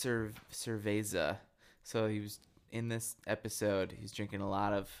a cerveza. So he was in this episode. He's drinking a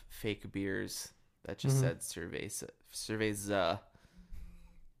lot of fake beers that just said cerveza. Cerveza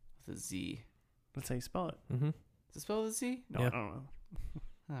with a Z. That's how you spell it. Is it spelled with a Z? No, Yeah. I don't know.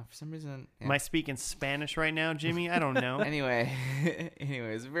 Oh, for some reason. Yeah. Am I speaking Spanish right now, Jimmy? I don't know. Anyway,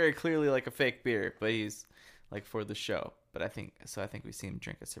 it's very clearly like a fake beer, but he's like for the show. But I think we see him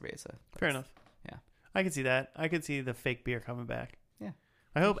drink a cerveza. Fair enough. Yeah. I could see that. I could see the fake beer coming back. Yeah.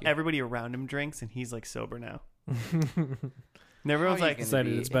 I hope everybody around him drinks and he's like sober now. And everyone's How are you like, gonna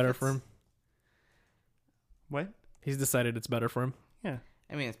Decided be it's better if for him. what? He's decided it's better for him. Yeah.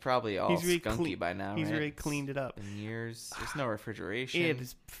 I mean, it's probably all He's really skunky by now. He's right? really cleaned it up. It's been years. There's no refrigeration. It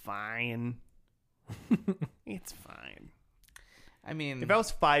is fine. It's fine. I mean, If I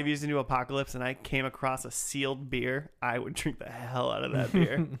was 5 years into Apocalypse and I came across a sealed beer, I would drink the hell out of that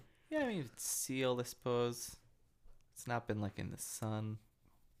beer. yeah, I mean, it's sealed, I suppose. It's not been like in the sun.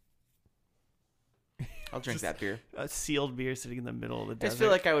 I'll drink that beer. A sealed beer sitting in the middle of the I desert. just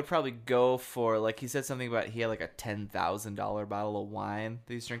feel like I would probably go for, like, he said something about he had like a $10,000 bottle of wine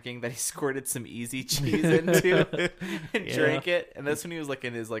that he's drinking that he squirted some easy cheese into and drank it. And that's when he was like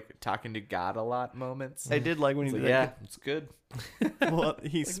in his like talking to God a lot moments. I did like when he He's was like, like, yeah, it's good. well,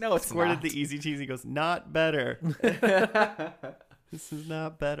 he Like, no, it's squirted not. the easy cheese. He goes, not better. This is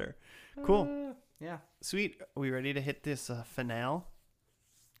not better. Cool. Yeah. Sweet. Are we ready to hit this finale?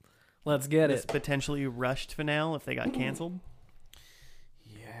 Let's get This it. potentially rushed finale if they got canceled.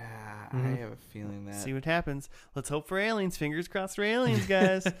 Yeah, I have a feeling that. See what happens. Let's hope for aliens. Fingers crossed for aliens,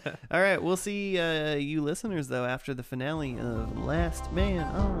 guys. All right. We'll see you listeners, though, after the finale of Last Man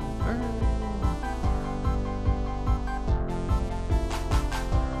on Earth.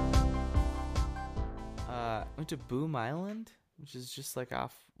 Went to Boom Island, which is just like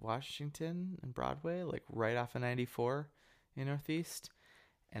off Washington and Broadway, like right off of 94 in Northeast.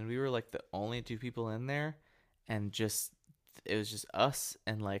 And we were like the only 2 people in there, and it was just us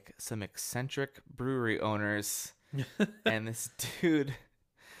and like some eccentric brewery owners. And this dude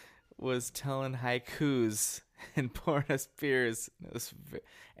was telling haikus and pouring us beers.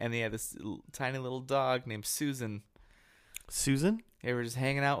 And they had this tiny little dog named Susan. Susan? They were just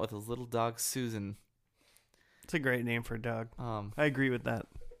hanging out with his little dog, Susan. It's a great name for a dog. I agree with that.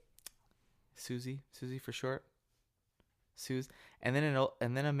 Susie for short. Suze. And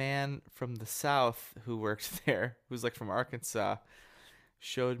then a man from the South who worked there, who's like from Arkansas,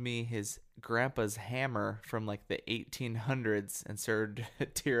 showed me his grandpa's hammer from like the 1800s and started to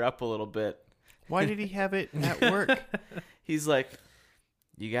tear up a little bit. Why did he have it at work? He's like,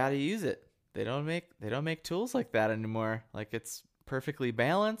 you got to use it. They don't make tools like that anymore. Like, it's perfectly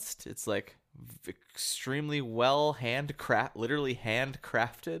balanced. It's like extremely well literally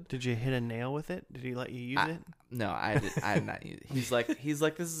handcrafted. Did you hit a nail with it? Did he let you use it? No, I did not use it. He's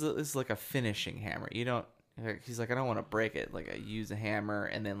like this is like a finishing hammer. You don't. He's like, I don't want to break it. Like, I use a hammer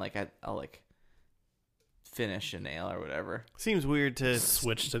and then like I'll like finish a nail or whatever. Seems weird to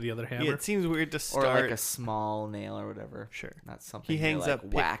switch to the other hammer. Yeah, it seems weird to start. Or like a small nail or whatever. Sure. Not something he hangs you're up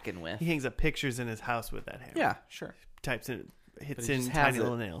like whacking with. He hangs up pictures in his house with that hammer. Yeah, sure. Types in, hits But he in just tiny has it.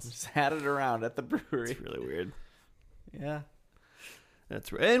 little nails. Just had it around at the brewery. It's really weird. Yeah.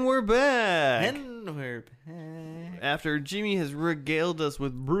 That's right. And we're back. And we're back. After Jimmy has regaled us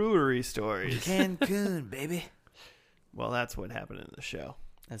with brewery stories. Cancun, baby. Well, that's what happened in the show.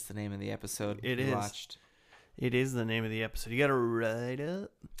 That's the name of the episode It we is. watched. It is the name of the episode. You got to write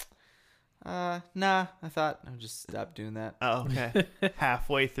up. Nah, I thought I would just stop doing that. Oh, okay.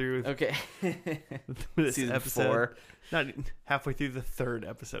 Halfway through Okay. this Season episode. 4. Not halfway through the third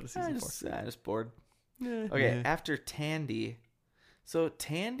episode of season 4. I'm just bored. Yeah, Okay, yeah. after Tandy. So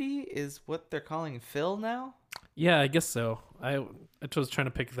Tandy is what they're calling Phil now? Yeah, I guess so. I was trying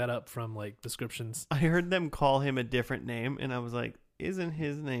to pick that up from like descriptions. I heard them call him a different name, and I was like, isn't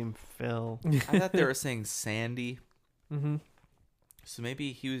his name Phil? I thought they were saying Sandy. Mm-hmm. So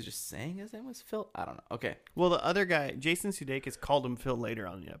maybe he was just saying his name was Phil? I don't know. Okay. Well, the other guy, Jason Sudeikis, called him Phil later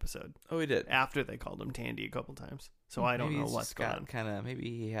on in the episode. Oh, he did. After they called him Tandy a couple times. So I don't Maybe know he's what's just going got on. kinda,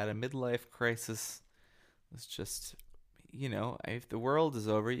 maybe he had a midlife crisis. It's just, if the world is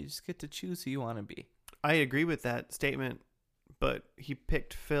over, you just get to choose who you want to be. I agree with that statement, but he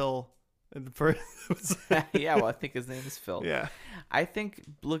picked Phil in the first. Yeah, well, I think his name is Phil. Yeah. I think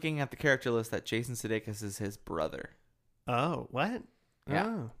looking at the character list that Jason Sudeikis is his brother. Oh, what? Yeah.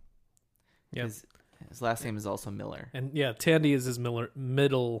 Oh. Yeah. His last name is also Miller. And yeah, Tandy is his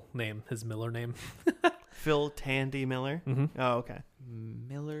middle name, his Miller name. Phil Tandy Miller? Mm-hmm. Oh, okay.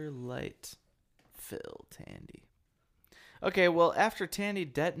 Miller Lite Phil Tandy. Okay, well, after Tandy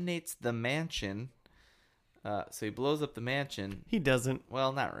detonates the mansion, so he blows up the mansion. He doesn't.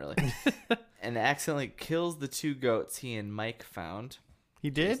 Well, not really. And accidentally kills the 2 goats he and Mike found. He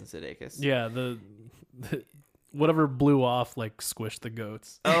did? Jason Sudeikis. Yeah, the whatever blew off like squished the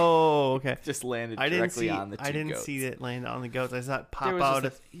goats. Oh, okay. Just landed I directly didn't see. on the 2 I didn't goats. see it land on the goats. I saw it pop There was out.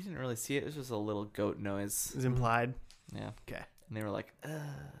 just you didn't really see it. It was just a little goat noise. It was implied. Yeah. Okay. And they were like, ugh.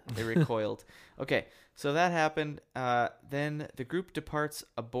 They recoiled. Okay, so that happened. Then the group departs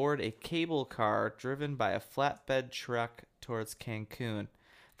aboard a cable car driven by a flatbed truck towards Cancun. I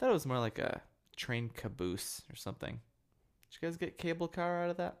thought it was more like a train caboose or something. Did you guys get cable car out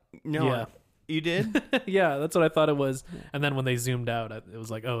of that? No. Yeah. You did? Yeah, that's what I thought it was. And then when they zoomed out, it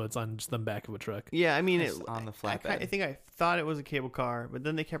was like, oh, it's on just the back of a truck. Yeah, I mean, It's on the flatbed. I think I thought it was a cable car, but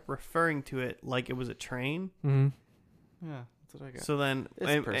then they kept referring to it like it was a train. Mm-hmm. Yeah, that's what I got. So then,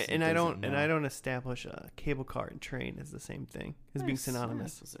 This person I doesn't don't know. establish a cable car and train as the same thing as being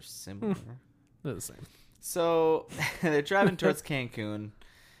synonymous. Those are similar. They're the same. So they're driving towards Cancun.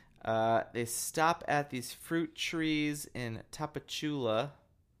 They stop at these fruit trees in Tapachula.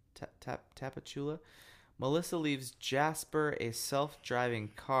 Tapachula. Melissa leaves Jasper a self-driving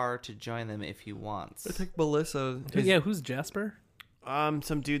car to join them if he wants. I think Melissa. Yeah, who's Jasper?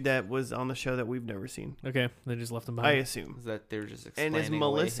 Some dude that was on the show that we've never seen. Okay, they just left him I behind. assume. Is that they were just And explaining is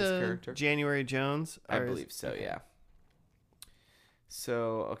away his Melissa character? January Jones? I Or is- believe so, yeah.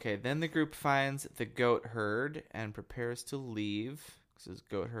 So, okay, then the group finds the goat herd and prepares to leave. Because there's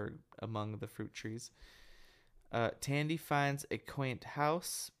a goat herd among the fruit trees. Tandy finds a quaint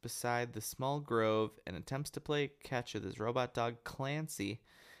house beside the small grove and attempts to play catch with his robot dog Clancy,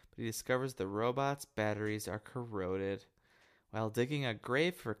 but he discovers the robot's batteries are corroded. While digging a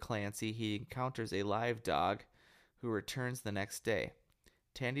grave for Clancy, he encounters a live dog who returns the next day.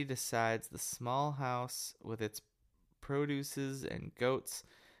 Tandy decides the small house with its produces and goats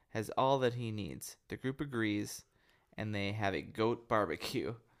has all that he needs. The group agrees, and they have a goat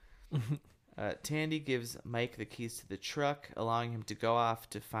barbecue. Tandy gives Mike the keys to the truck, allowing him to go off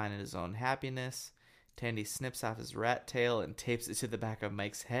to find his own happiness. Tandy snips off his rat tail and tapes it to the back of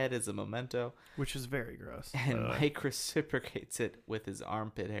Mike's head as a memento. Which is very gross. And Mike reciprocates it with his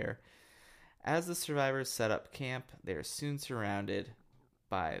armpit hair. As the survivors set up camp, they are soon surrounded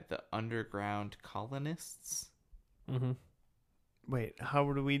by the underground colonists. Mm-hmm. Wait, how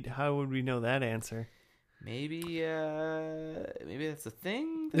would we know that answer? Maybe that's a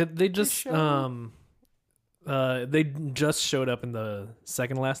thing. They just showed up in the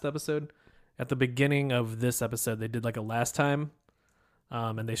second last episode. At the beginning of this episode, they did like a last time,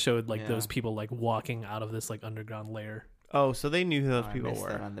 and they showed like those people like walking out of this like underground lair. Oh, so they knew who those people were.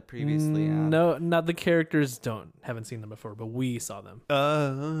 That on the previously on. No, not the characters. Haven't seen them before, but we saw them.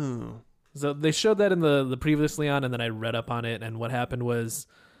 Oh. So they showed that in the previously on, and then I read up on it. And what happened was,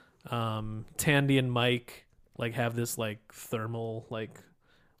 Tandy and Mike like have this like thermal like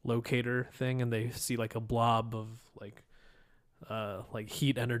locator thing, and they see like a blob of like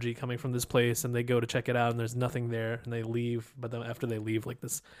heat energy coming from this place, and they go to check it out, and there's nothing there, and they leave. But then after they leave, like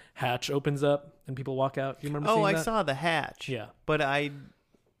this hatch opens up, and people walk out. Do you remember? Oh, seeing I that? saw the hatch. Yeah, but I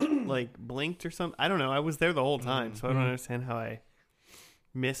like blinked or something. I don't know. I was there the whole time, so I don't understand how I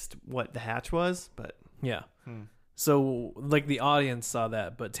missed what the hatch was. But yeah. So like the audience saw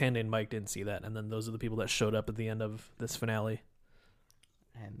that, but Tandy and Mike didn't see that, and then those are the people that showed up at the end of this finale.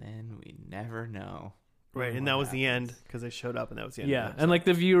 And then we never know. Right, and that was the end because they showed up, and that was the end. Yeah, and like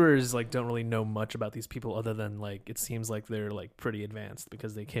the viewers like don't really know much about these people other than like it seems like they're like pretty advanced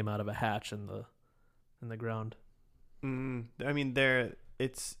because they came out of a hatch in the ground. I mean, I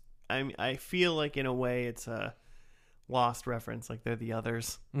feel like in a way it's a Lost reference, like they're the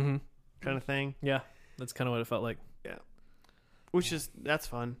others kind of thing. Yeah, that's kind of what it felt like. Yeah, that's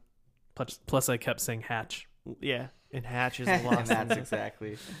fun. Plus, I kept saying hatch. Yeah, and Hatch is a Lost. That's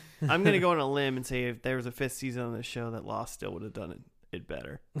exactly. I'm gonna go on a limb and say if there was a 5th season on this show, that Lost still would have done it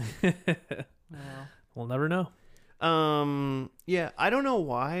better. We'll never know. Yeah, I don't know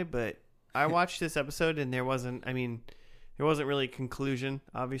why, but I watched this episode and there wasn't really a conclusion.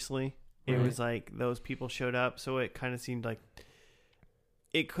 Obviously, it was like those people showed up, so it kind of seemed like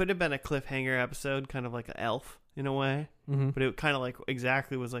it could have been a cliffhanger episode, kind of like an Elf in a way. But it kind of like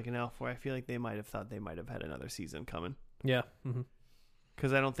exactly was like an Elf, where I feel like they might have thought they might have had another season coming. Yeah.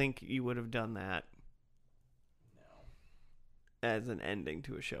 Because I don't think you would have done that as an ending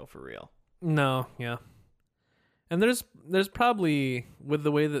to a show for real. No, yeah. And there's probably, with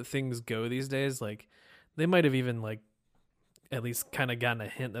the way that things go these days, like they might have even like at least kind of gotten a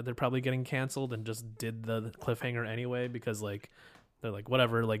hint that they're probably getting canceled and just did the cliffhanger anyway, because like they're like,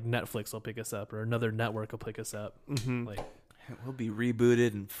 whatever, like Netflix will pick us up or another network will pick us up. Like we'll be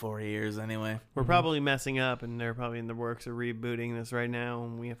rebooted in 4 years anyway. We're probably messing up, and they're probably in the works of rebooting this right now,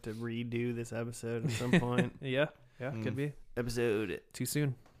 and we have to redo this episode at some point. Yeah, could be. Episode Too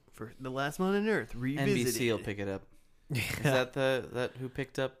soon. For The Last Man on Earth, revisited. NBC will pick it up. Is that who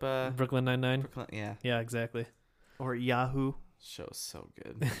picked up Brooklyn Nine-Nine? Yeah, exactly. Or Yahoo. Show's so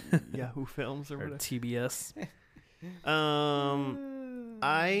good. Yahoo Films or whatever. TBS.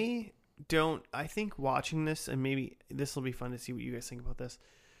 I think watching this, and maybe this will be fun to see what you guys think about this.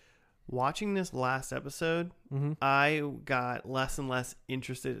 Watching this last episode, I got less and less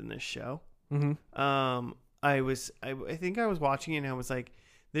interested in this show. I think I was watching it and I was like,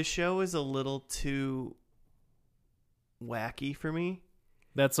 this show is a little too wacky for me.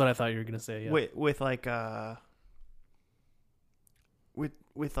 That's what I thought you were gonna say. Yeah. With like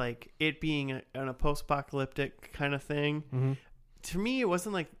with like it being on a post-apocalyptic kind of thing. To me, it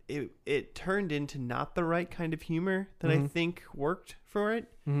wasn't like it turned into not the right kind of humor that I think worked for it.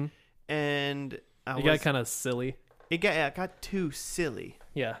 And it got kind of silly. It got too silly.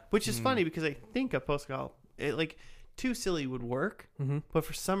 Yeah, which is funny because I think a like too silly would work, but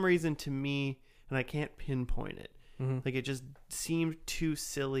for some reason to me, and I can't pinpoint it, like it just seemed too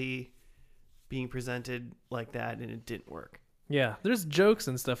silly being presented like that, and it didn't work. Yeah, there's jokes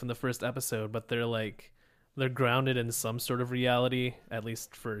and stuff in the first episode, but they're grounded in some sort of reality, at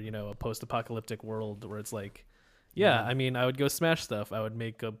least for, a post-apocalyptic world where it's like, I mean, I would go smash stuff. I would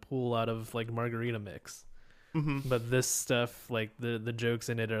make a pool out of like margarita mix. But this stuff, like the jokes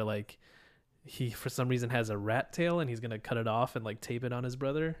in it are like, he for some reason has a rat tail and he's gonna cut it off and like tape it on his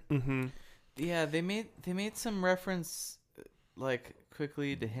brother. Yeah, they made some reference like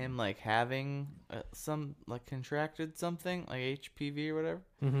quickly to him like having some like contracted something like HPV or whatever.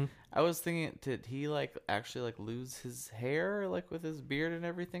 I was thinking, did he like actually like lose his hair like with his beard and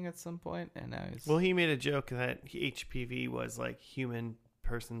everything at some point? And now he made a joke that HPV was like human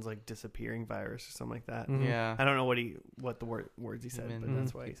person's like disappearing virus or something like that. Yeah, I don't know what the words he said, but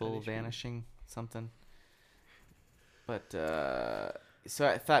that's why people he said vanishing something. But So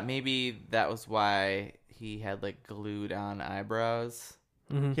I thought maybe that was why he had like glued on eyebrows.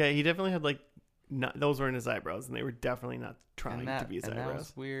 Mm-hmm. Yeah, he definitely had like those weren't his eyebrows, and they were definitely not trying to be his eyebrows. That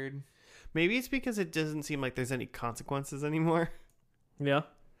was weird. Maybe it's because it doesn't seem like there's any consequences anymore. Yeah.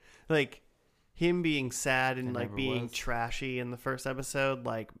 Like him being sad and There like never being was. trashy in the first episode,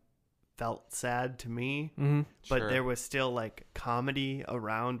 like felt sad to me. Mm-hmm. But Sure. there was still like comedy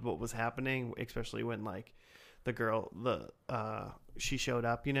around what was happening, especially when like the girl, she showed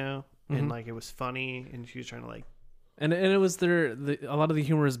up, you know, and like it was funny, and she was trying to like. And it was a lot of the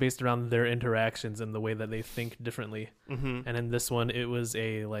humor is based around their interactions and the way that they think differently. Mm-hmm. And in this one, it was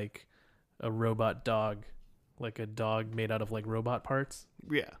a robot dog, like a dog made out of like robot parts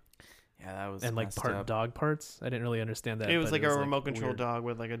Yeah, Yeah, that was and like messed part up. dog parts. I didn't really understand that. it was but like a remote control weird. dog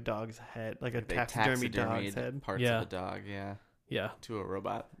with like a dog's head, like a They taxidermy dog's taxidermied head. parts Yeah. of the dog, yeah, Yeah, to a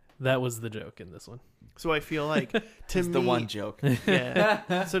robot. that was the joke in this one. So I feel like to It's me, the one joke.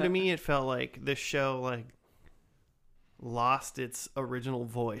 yeah. So to me, it felt like this show like lost its original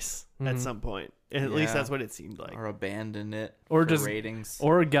voice at Mhm. some point. At least Yeah. that's what it seemed like. Or abandoned it Or for just- ratings.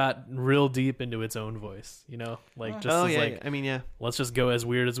 Or got real deep into its own voice, you know, like just Oh as yeah, like I mean yeah, let's just go as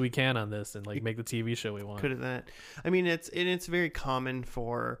weird as we can on this and like make the TV show we want. could have that. I mean it's very common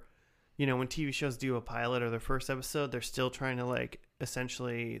for, you know, when TV shows do a pilot or their first episode, they're still trying to like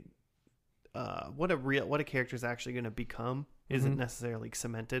essentially what a character is actually going to become isn't Mhm. necessarily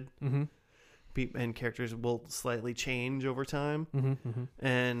cemented. Mm-hmm. And characters will slightly change over time. Mm-hmm. Mm-hmm.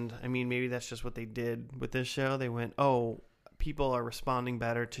 And I mean, maybe that's just what they did with this show. They went, oh, people are responding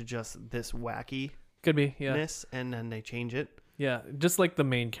better to just this wackiness, Could be, yeah. and then they change it. Yeah, just like the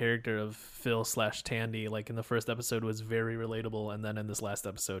main character of Phil/Tandy, like in the first episode was very relatable, and then in this last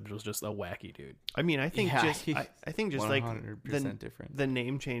episode was just a wacky dude. I mean, I think Yeah, just I think just like 100% different. the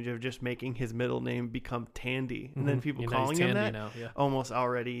name change of just making his middle name become Tandy, and then Mhm. people You know, calling he's him Tandy that now, yeah. almost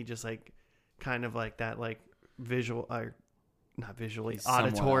already just like kind of like that like visual or not visually He's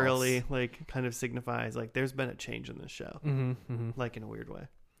someone auditorially else. like kind of signifies like there's been a change in this show, Mm-hmm. Mm-hmm. like in a weird way.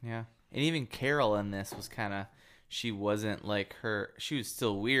 Yeah. And even Carol in this was kind of, she wasn't like her, she was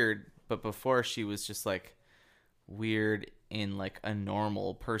still weird, but before she was just like weird in like a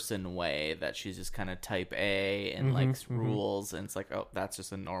normal person way, that she's just kind of type A and likes rules. And it's like, oh, that's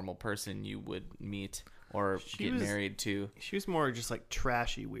just a normal person you would meet or get married to. She was more just like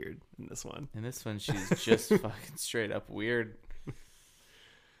trashy weird in this one. In this one, she's just fucking straight up weird.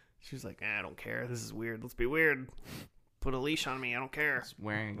 She was like, I don't care. This is weird. Let's be weird. Put a leash on me. I don't care. Just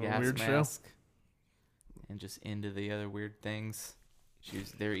wearing a A gas weird show. mask. And just into the other weird things.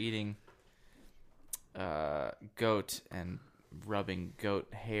 They're eating goat and rubbing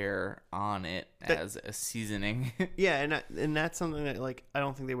goat hair on it as a seasoning. Yeah, and that's something that like I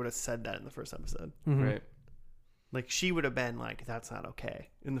don't think they would have said that in the first episode. Mm-hmm. Right. Like she would have been like, that's not okay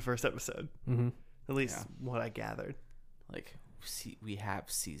in the first episode. Mm-hmm. At least Yeah. what I gathered. Like, see, we have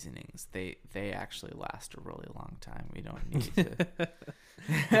seasonings. They actually last a really long time. We don't need to.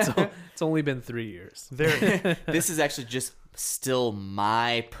 It's only been 3 years. This is actually just still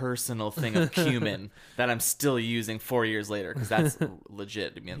my personal thing of cumin that I'm still using 4 years later because that's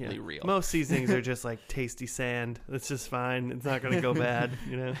legitimately real. Most seasonings are just like tasty sand. It's just fine. It's not going to go bad,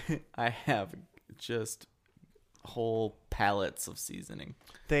 you know. I have just whole pallets of seasoning.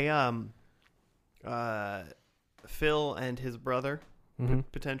 They Phil and his brother Mm-hmm.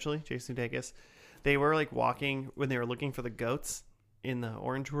 potentially Jason Sudeikis, they were like walking when they were looking for the goats in the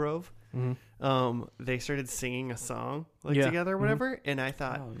orange grove. Mm-hmm. They started singing a song like Yeah. together or whatever, and I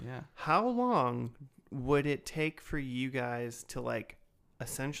thought, Oh yeah. how long would it take for you guys to like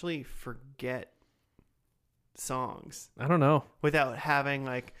essentially forget songs I don't know. without having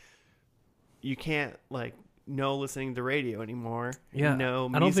like, you can't like no listening to radio anymore. Yeah, no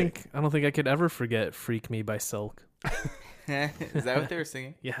music. I don't think I could ever forget "Freak Me" by Silk. Is that what they were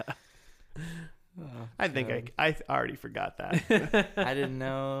singing? Yeah, Oh, I think God. I already forgot that. I didn't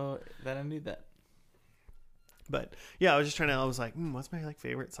know that I knew that. But yeah, I was like, what's my like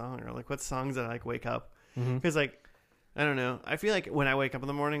favorite song, or like what songs that I like wake up? mm-hmm. Because like, I don't know, I feel like when I wake up in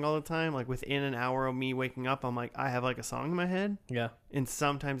the morning all the time, like within an hour of me waking up, I'm like, I have like a song in my head, Yeah, and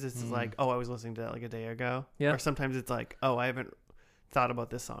sometimes it's like, oh, I was listening to that like a day ago, Yeah. or sometimes it's like, oh, I haven't thought about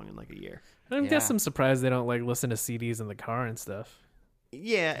this song in like a year. I Yeah. guess I'm surprised they don't like listen to CDs in the car and stuff.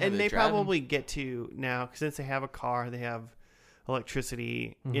 Yeah, and they're they driving. probably get to now since they have a car, they have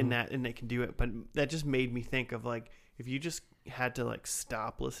electricity in that, and they can do it. But that just made me think of like, if you just had to like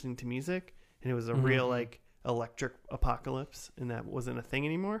stop listening to music and it was a real like electric apocalypse and that wasn't a thing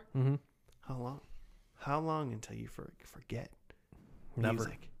anymore, Mm-hmm. how long until you forget Never.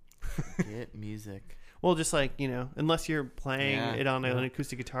 music? Get music. Well, just like, unless you're playing it on an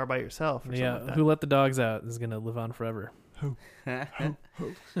acoustic guitar by yourself or something like that. Who Let the Dogs Out is going to live on forever.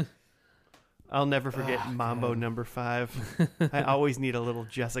 I'll never forget Mambo number 5. I always need a little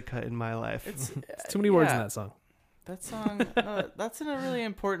Jessica in my life. It's too many words in that song. That song, that's a really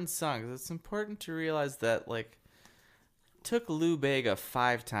important song. 'Cause it's important to realize that, like, took Lou Bega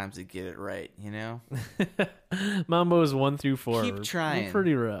 5 times to get it right, Mambo's 1 through 4. Keep trying. We're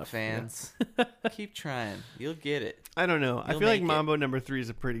pretty rough. Fans. Keep trying. You'll get it. I don't know. I feel like Mambo number 3 is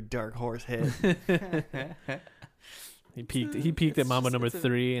a pretty dark horse hit. He peaked at Mambo number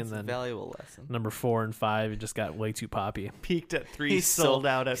 3, and then a valuable lesson. Number 4 and 5, it just got way too poppy. Peaked at 3, sold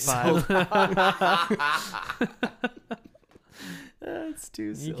out at 5. That's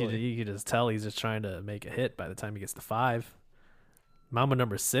too silly. You could just tell he's just trying to make a hit by the time he gets to 5. Mambo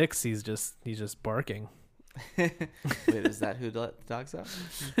number 6, he's just barking. Wait, is that Who Let the Dogs Out?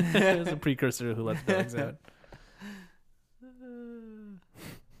 It's a precursor to Who Let the Dogs Out.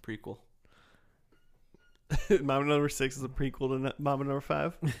 Prequel. Mambo number 6 is a prequel to Mambo number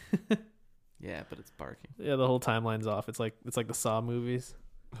 5. Yeah, but it's barking. Yeah, the whole timeline's off. It's like the Saw movies.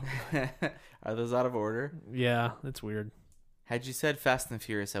 Are those out of order? Yeah, it's weird. Had you said Fast and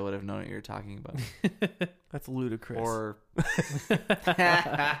Furious, I would have known what you were talking about. That's ludicrous. Or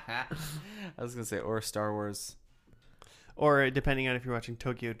I was gonna say, or Star Wars. Or depending on if you're watching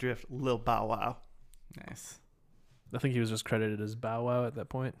Tokyo Drift, Lil Bow Wow. Nice. I think he was just credited as Bow Wow at that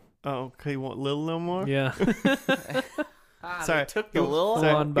point. Oh, okay, you want Lil no more? Yeah. Sorry, took the Lil.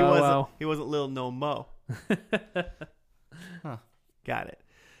 Sorry, on Bow Wow. He wasn't Lil no mo. Huh. Got it.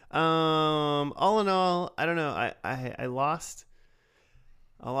 All in all, I don't know. I lost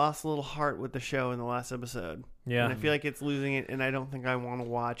a little heart with the show in the last episode. Yeah. And I feel like it's losing it, and I don't think I want to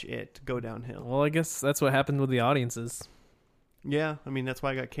watch it go downhill. Well, I guess that's what happened with the audiences. Yeah, I mean, that's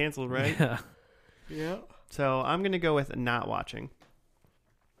why I got canceled, right? Yeah. Yeah. So I'm going to go with not watching.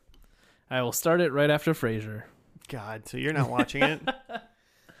 I will start it right after Frasier. God, so you're not watching it?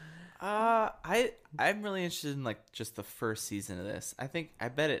 I'm really interested in like just the first season of this. I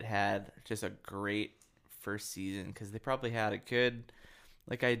bet it had just a great first season because they probably had a good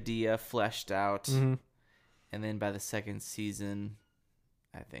like idea fleshed out, and then by the second season,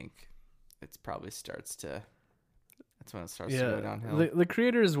 I think it's probably starts to. That's when it starts to go downhill. The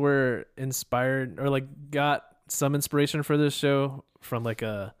creators were inspired or like got some inspiration for this show from like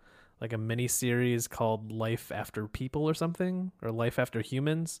a mini series called Life After People or something, or Life After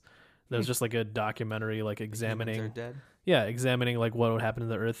Humans. That was just like a documentary, like examining. Humans are dead. Yeah, examining like what would happen to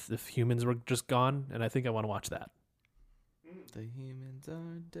the Earth if humans were just gone, and I think I want to watch that. The humans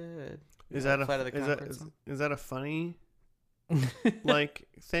are dead. Is that a funny like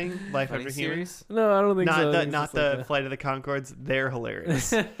thing? Life Funny After series? Humans? No, I don't think so. Not the Flight of the Conchords. They're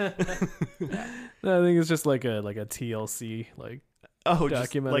hilarious. No, I think it's just like a TLC like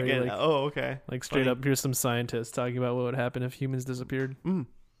documentary. Just like okay. Like straight up, here's some scientists talking about what would happen if humans disappeared.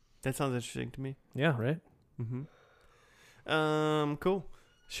 That sounds interesting to me. Yeah, right? Cool.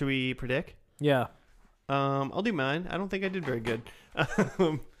 Should we predict? Yeah. I'll do mine. I don't think I did very good.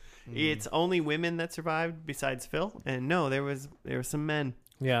 It's only women that survived besides Phil, and no, there was some men.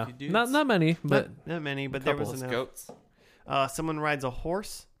 Yeah. Not many, but not many, but there was enough. Goats. Someone rides a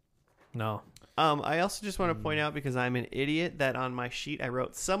horse. No. I also just want to point out, because I'm an idiot, that on my sheet I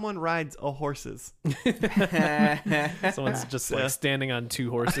wrote, someone rides a horses. Someone's just like standing on 2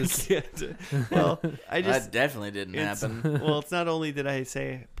 horses. Well, that definitely didn't happen. Well, it's not only did I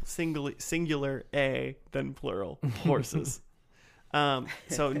say singular a, then plural, horses.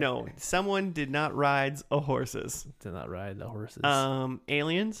 So no, someone did not ride a horses. Did not ride the horses.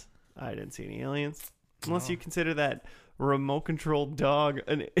 Aliens? I didn't see any aliens. Unless you consider that remote controlled dog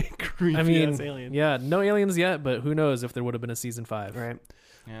an creepy ass alien. Yeah, no aliens yet, but who knows if there would have been a season 5. Right.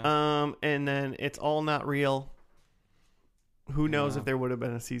 Yeah. And then it's all not real. Who knows if there would have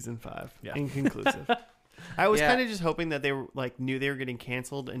been a season 5? Yeah. Inconclusive. I was kind of just hoping that they were like knew they were getting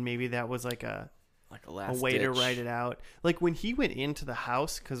canceled, and maybe that was like a way to write it out. Like when he went into the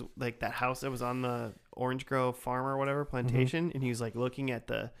house, because like that house that was on the Orange Grove farm or whatever plantation, and he was like looking at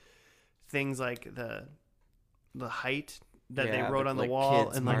the things like the height that they wrote on the wall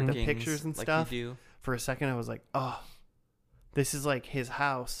and like the pictures and stuff. For a second, I was like, oh, this is like his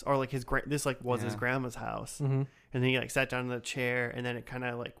house, or like his this like was his grandma's house. And then he like sat down in the chair, and then it kind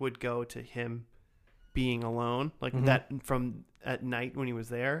of like would go to him being alone, like that from at night when he was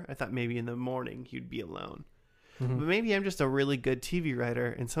there. I thought maybe in the morning he'd be alone. But maybe I'm just a really good TV writer,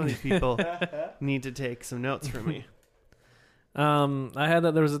 and some of these people need to take some notes from me. I had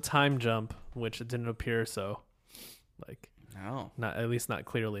that there was a time jump, which it didn't appear so. Like, no, not at least not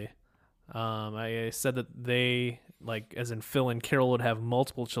clearly. I said that they, like, as in Phil and Carol, would have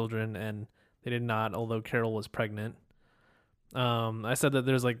multiple children, and they did not, although Carol was pregnant. I said that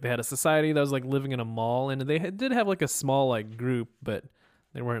there's, like, they had a society that was, like, living in a mall, and they did have, like, a small, like, group, but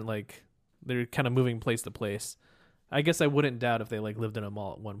they weren't, like, they were kind of moving place to place. I guess I wouldn't doubt if they, like, lived in a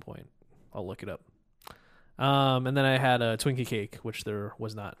mall at one point. I'll look it up. And then I had a Twinkie cake, which there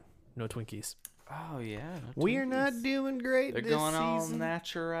was not. No Twinkies. Oh, yeah. No We're not doing great They're this going all season.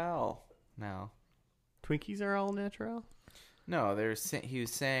 natural now. Twinkies are all natural? No, he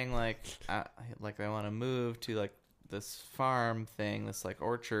was saying, like they want to move to, like, this farm thing, this, like,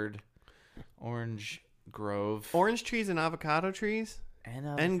 orchard, orange grove. Orange trees and avocado trees?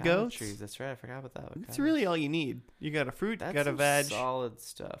 And goats? trees. That's right. I forgot about that. That's really all you need. You got a fruit, That's you got a some veg. solid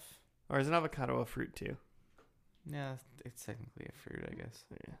stuff. Or is an avocado a fruit too? Yeah, it's technically a fruit, I guess.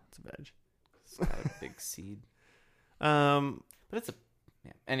 Yeah, it's a veg. It's got a big seed. But But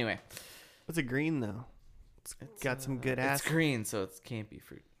anyway. it's a green though. It's got some good ass It's green, so it can't be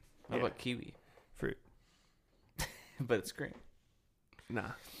fruit. What Yeah. about kiwi? fruit. But it's green.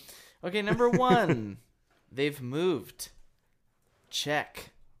 Nah. Okay, number 1. They've moved.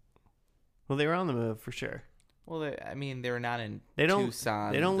 Check. Well, they were on the move for sure. Well, they were not in They don't.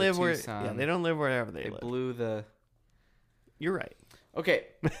 Tucson. They don't live where. Tucson. Yeah, they don't live wherever they They live. blew the... You're right. Okay.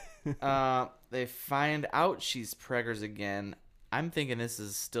 They find out she's preggers again. I'm thinking this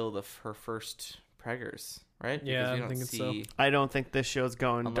is still her first preggers, right? Yeah, Because we I'm don't thinking so. I don't think this show's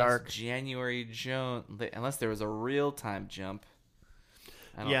going unless dark. January unless there was a real time jump.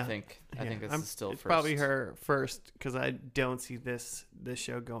 I don't think. I think this is still it's first. probably her first because I don't see this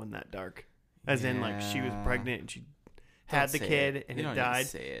show going that dark. As in, like, she was Yeah. pregnant and she had the kid and You it don't need to died.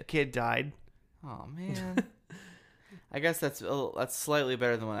 say The it. kid died. Oh man. I guess that's slightly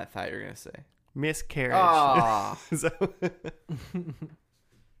better than what I thought you were gonna say. Miscarriage. Ah. So,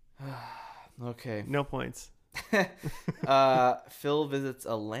 Okay. no points. Phil visits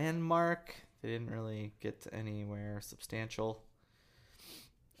a landmark. They didn't really get to anywhere substantial.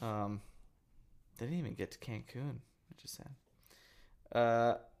 They didn't even get to Cancun, which is sad.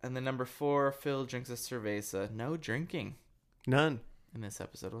 And then number 4, Phil drinks a cerveza. No drinking None. in this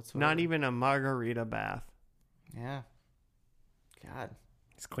episode whatsoever. Not even a margarita bath. Yeah. God.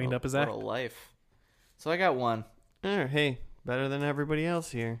 He's cleaned What- up his what act. a life. So I got 1. Hey, better than everybody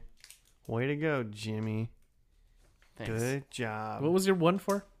else here. Way to go, Jimmy. Thanks. Good job. What was your 1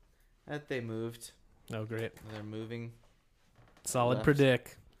 for? That they moved. Oh, great. They're moving. Solid Left.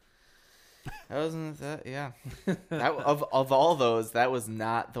 predict. That wasn't that. Yeah. of all those, that was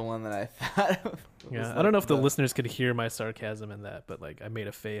not the one that I thought of. Yeah, I don't know if the listeners could hear my sarcasm in that, but, like, I made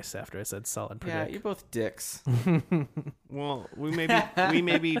a face after I said solid Yeah, predict. you're both dicks. Well, we may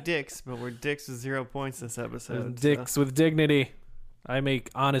be dicks, but we're dicks with 0 points this episode. Dicks with dignity. I make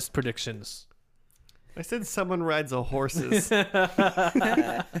honest predictions. I said someone rides a horses.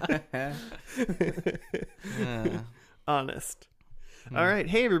 Honest. All right.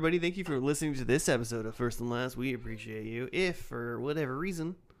 Hey, everybody. Thank you for listening to this episode of First and Last. We appreciate you. If, for whatever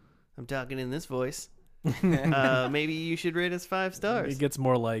reason, I'm talking in this voice, maybe you should rate us 5 stars. It gets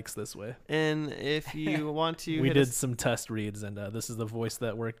more likes this way. And if you want to We hit did us, some test reads, and this is the voice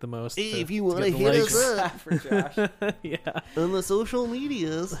that worked the most. if to you want to get the hit likes. us up For Josh. Yeah. on the social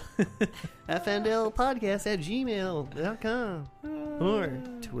medias, fndlpodcast@gmail.com or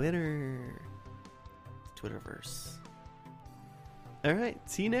Twitter. Twitterverse. All right.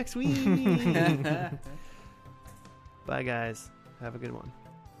 See you next week. Bye, guys. Have a good one.